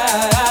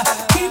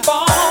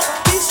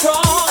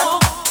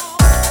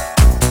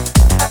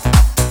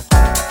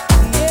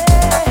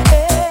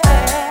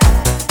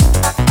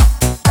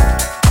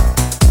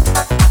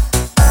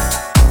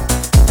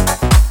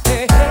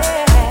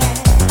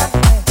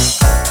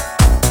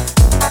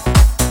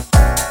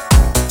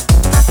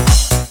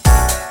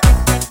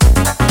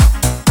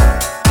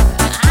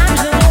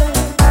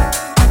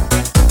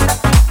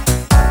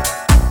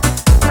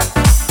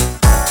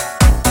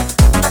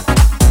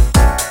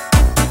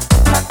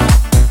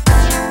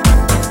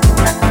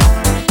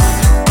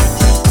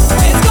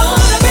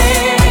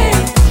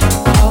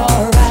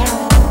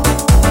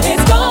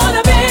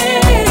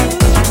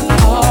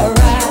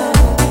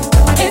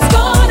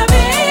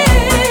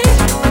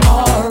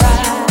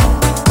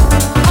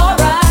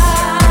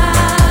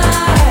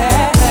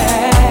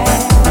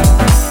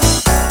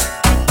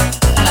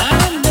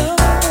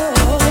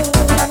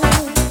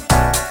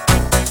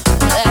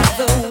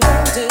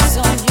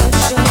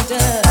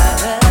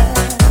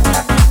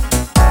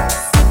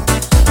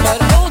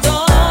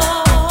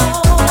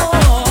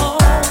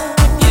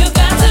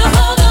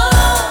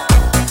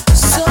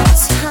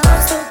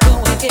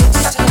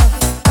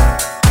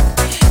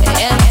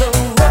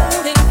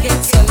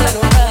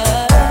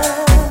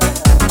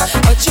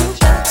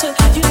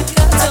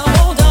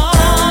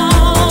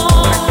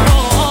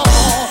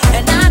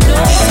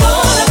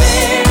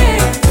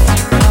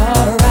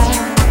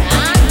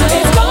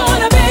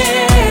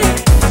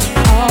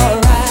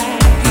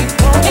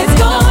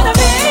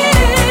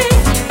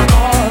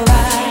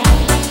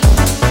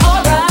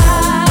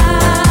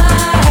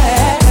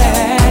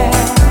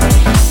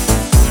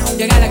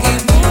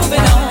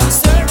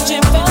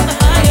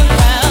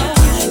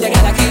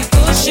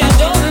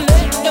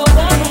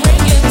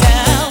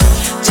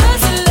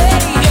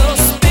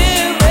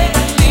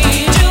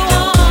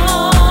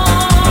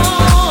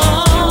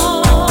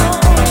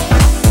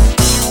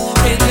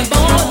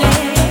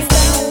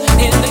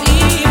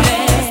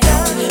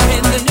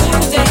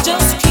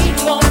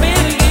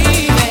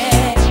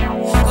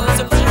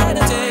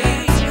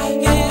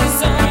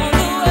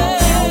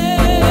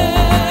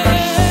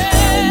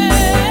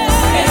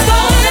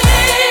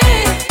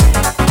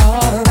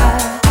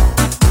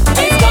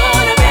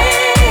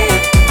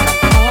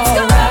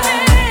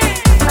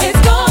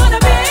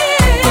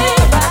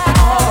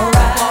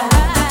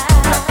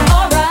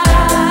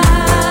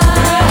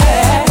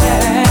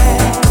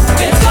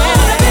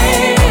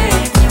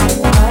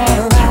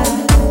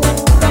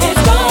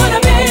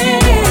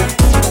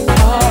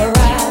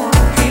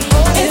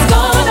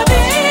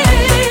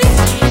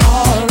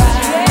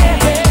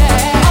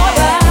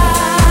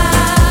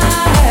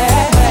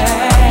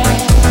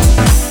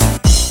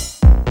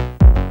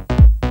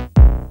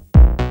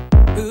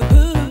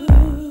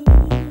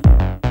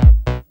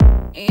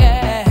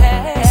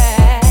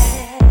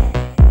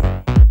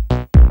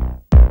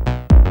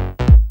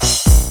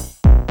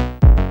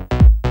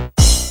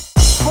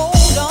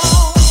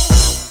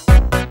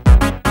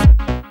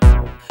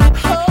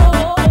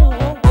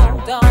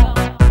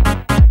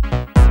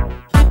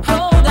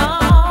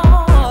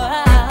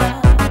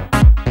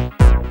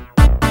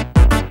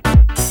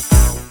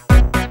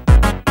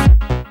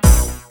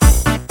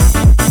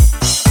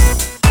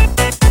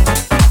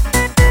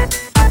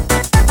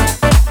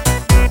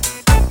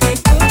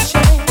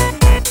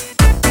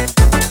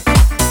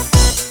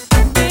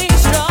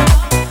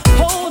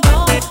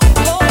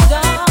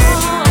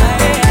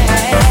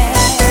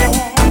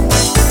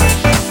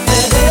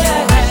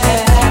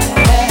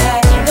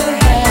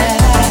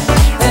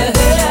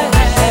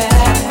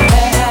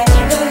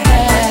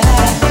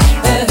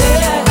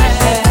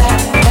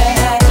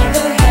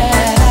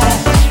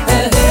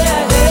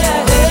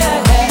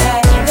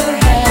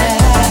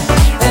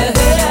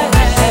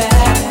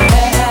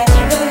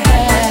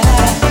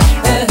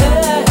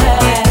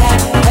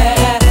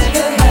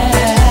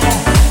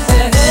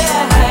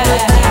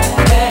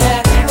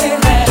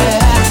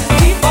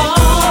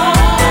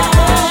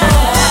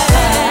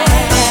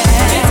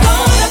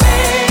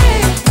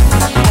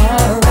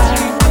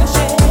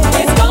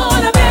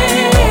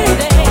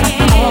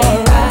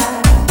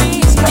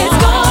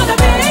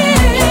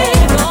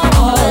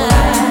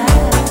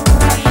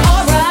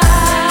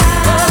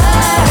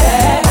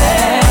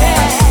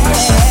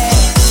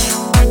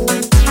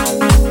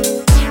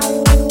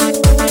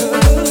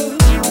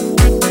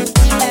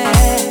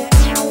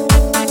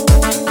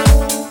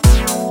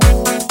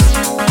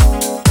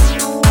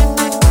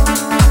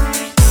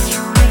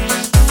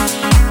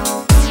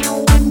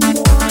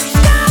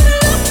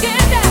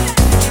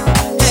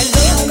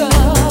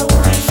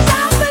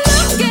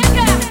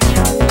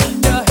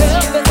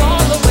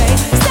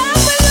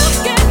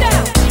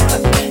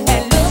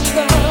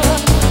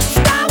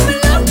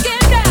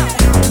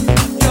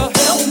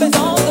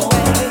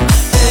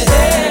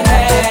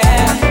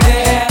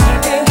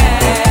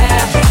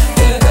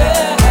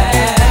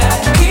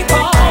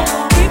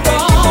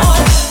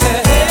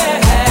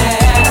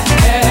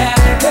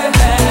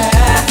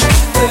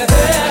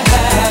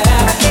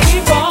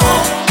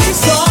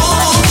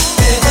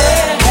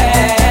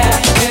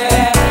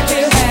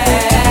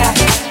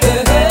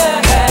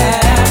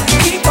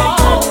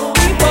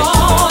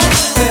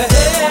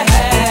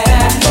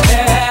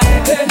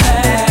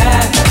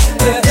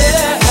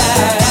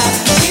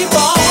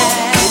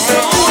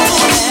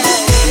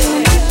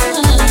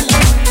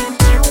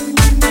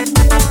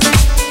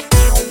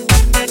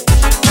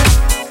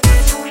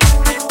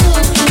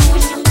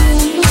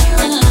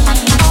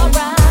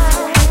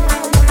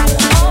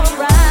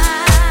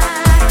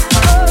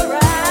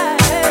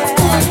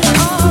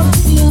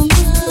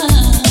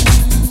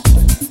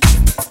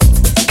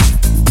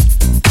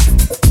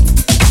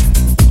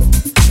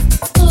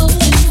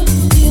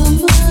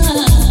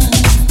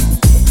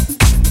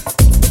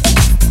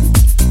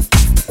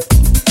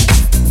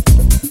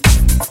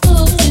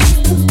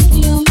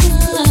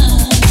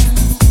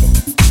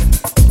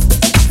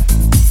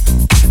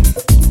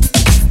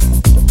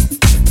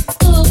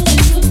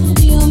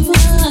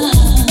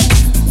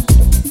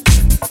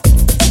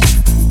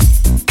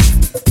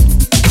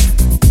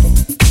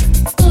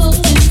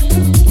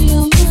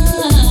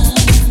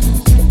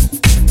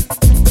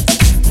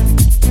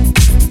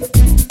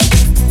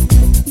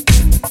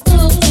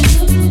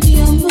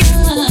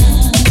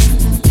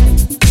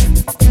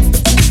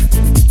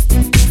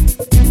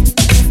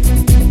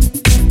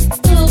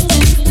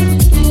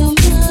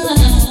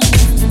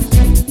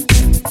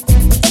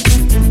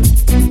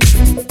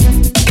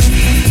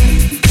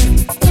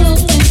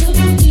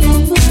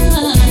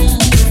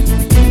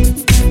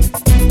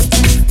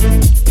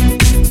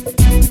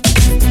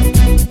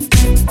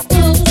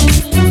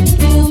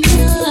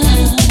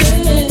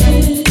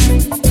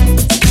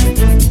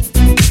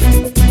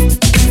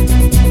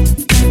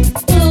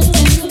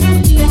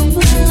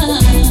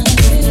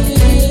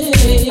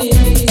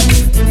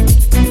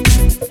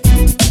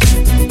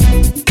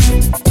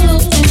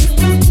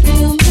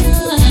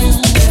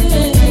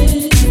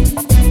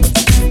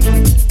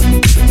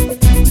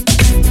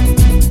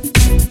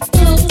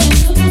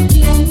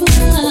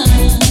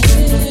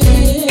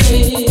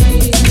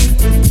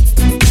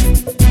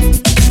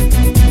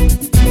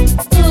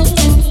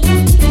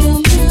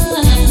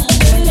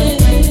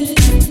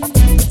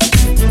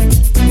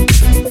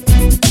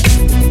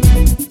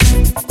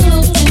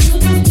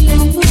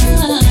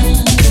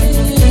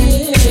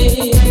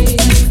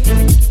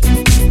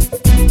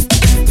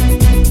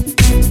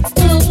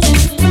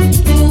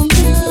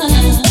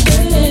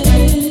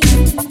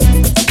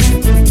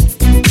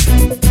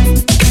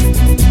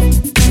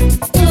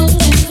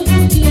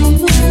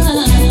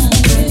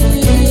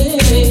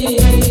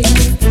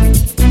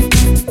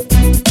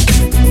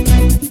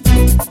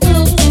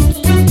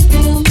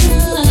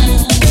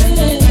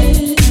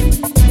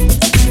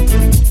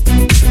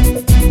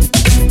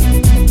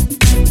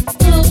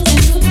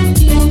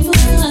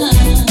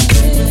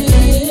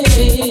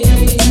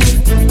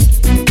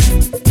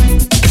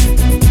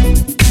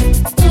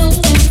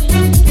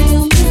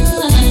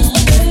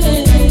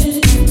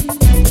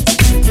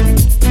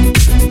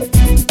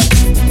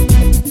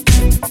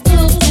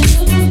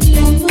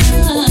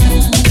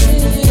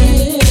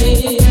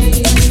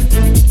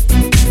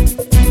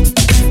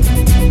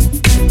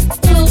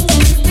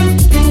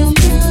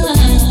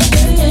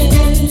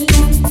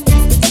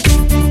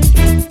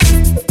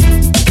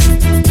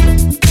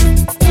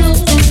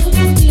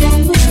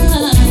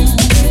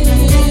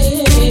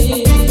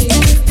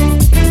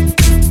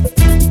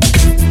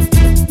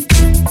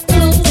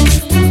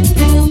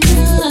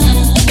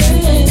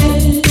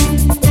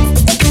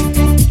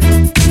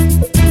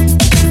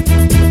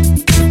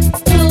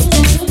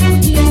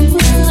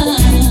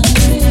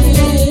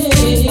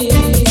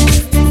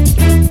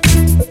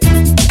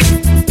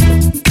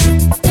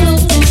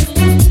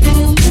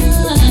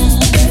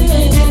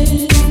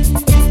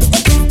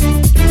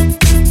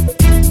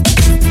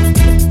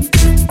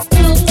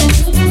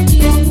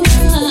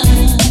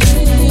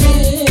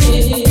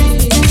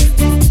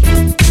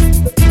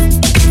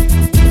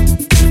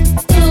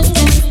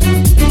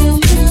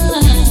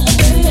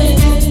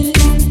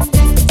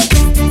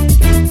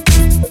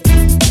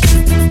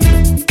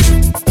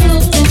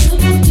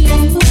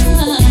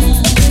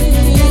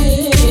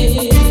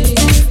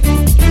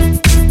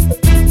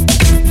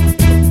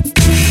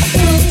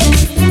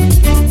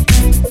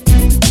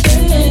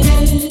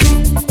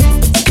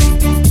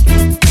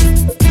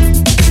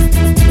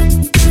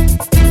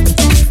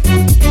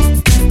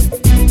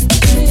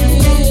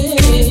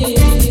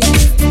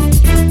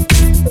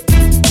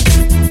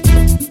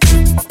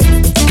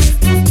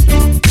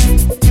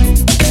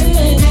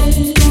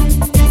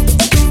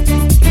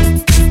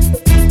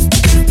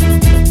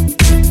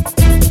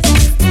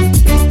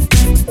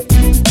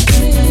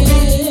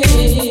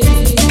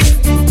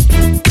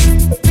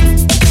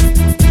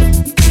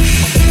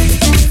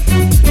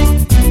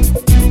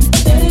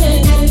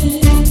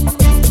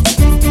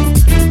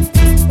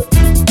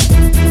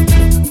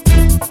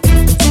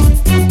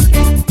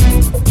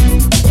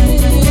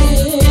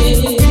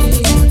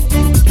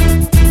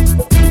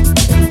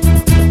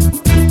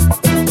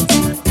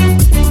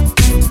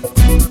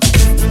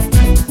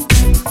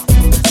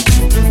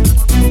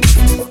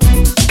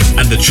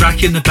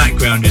 track in the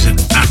background is an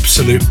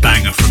absolute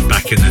banger from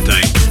back in the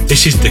day.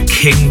 This is the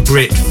King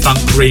Brit Funk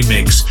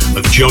remix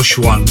of Josh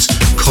One's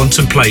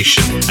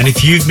Contemplation. And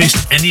if you've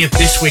missed any of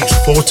this week's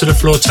 4 to the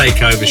Floor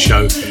Takeover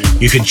show,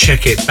 you can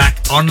check it back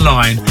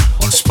online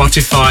on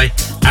Spotify,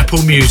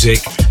 Apple Music,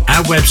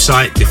 our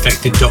website,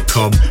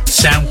 defected.com,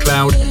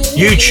 SoundCloud,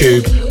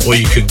 YouTube, or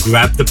you can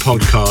grab the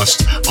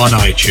podcast on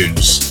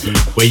iTunes,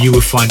 where you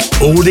will find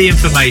all the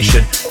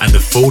information and the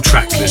full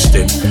track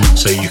listing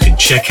so you can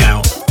check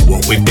out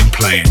what we've been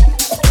playing.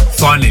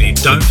 Finally,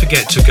 don't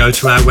forget to go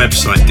to our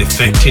website,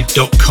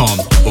 defected.com,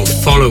 or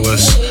follow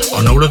us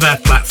on all of our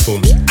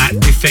platforms at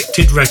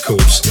Defected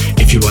Records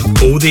if you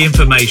want all the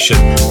information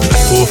for the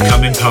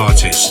forthcoming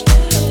parties.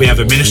 We have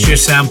a Ministry of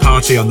Sound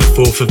party on the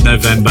 4th of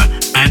November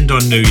and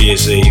on New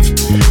Year's Eve.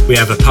 We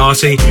have a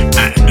party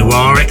at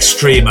Noir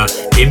Extrema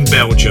in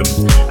Belgium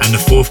and the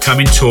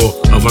forthcoming tour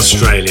of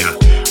Australia.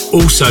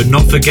 Also,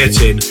 not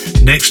forgetting,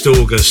 next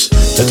August,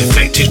 the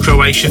Defected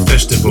Croatia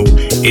Festival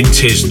in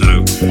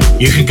Tisno.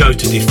 You can go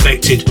to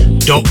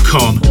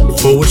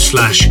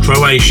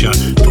defected.com/Croatia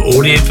for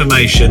all the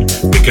information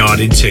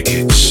regarding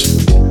tickets.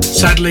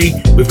 Sadly,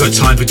 we've got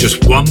time for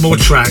just one more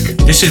track.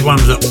 This is one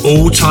of the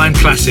all-time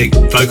classic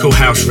vocal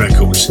house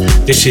records.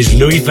 This is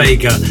Louis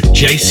Vega,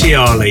 JC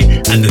Ali,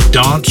 and the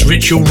Dance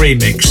Ritual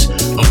remix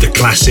of the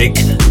classic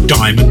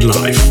Diamond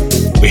Life.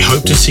 We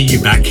hope to see you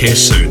back here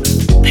soon.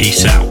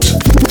 Peace out.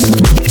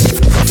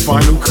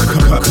 Final cut.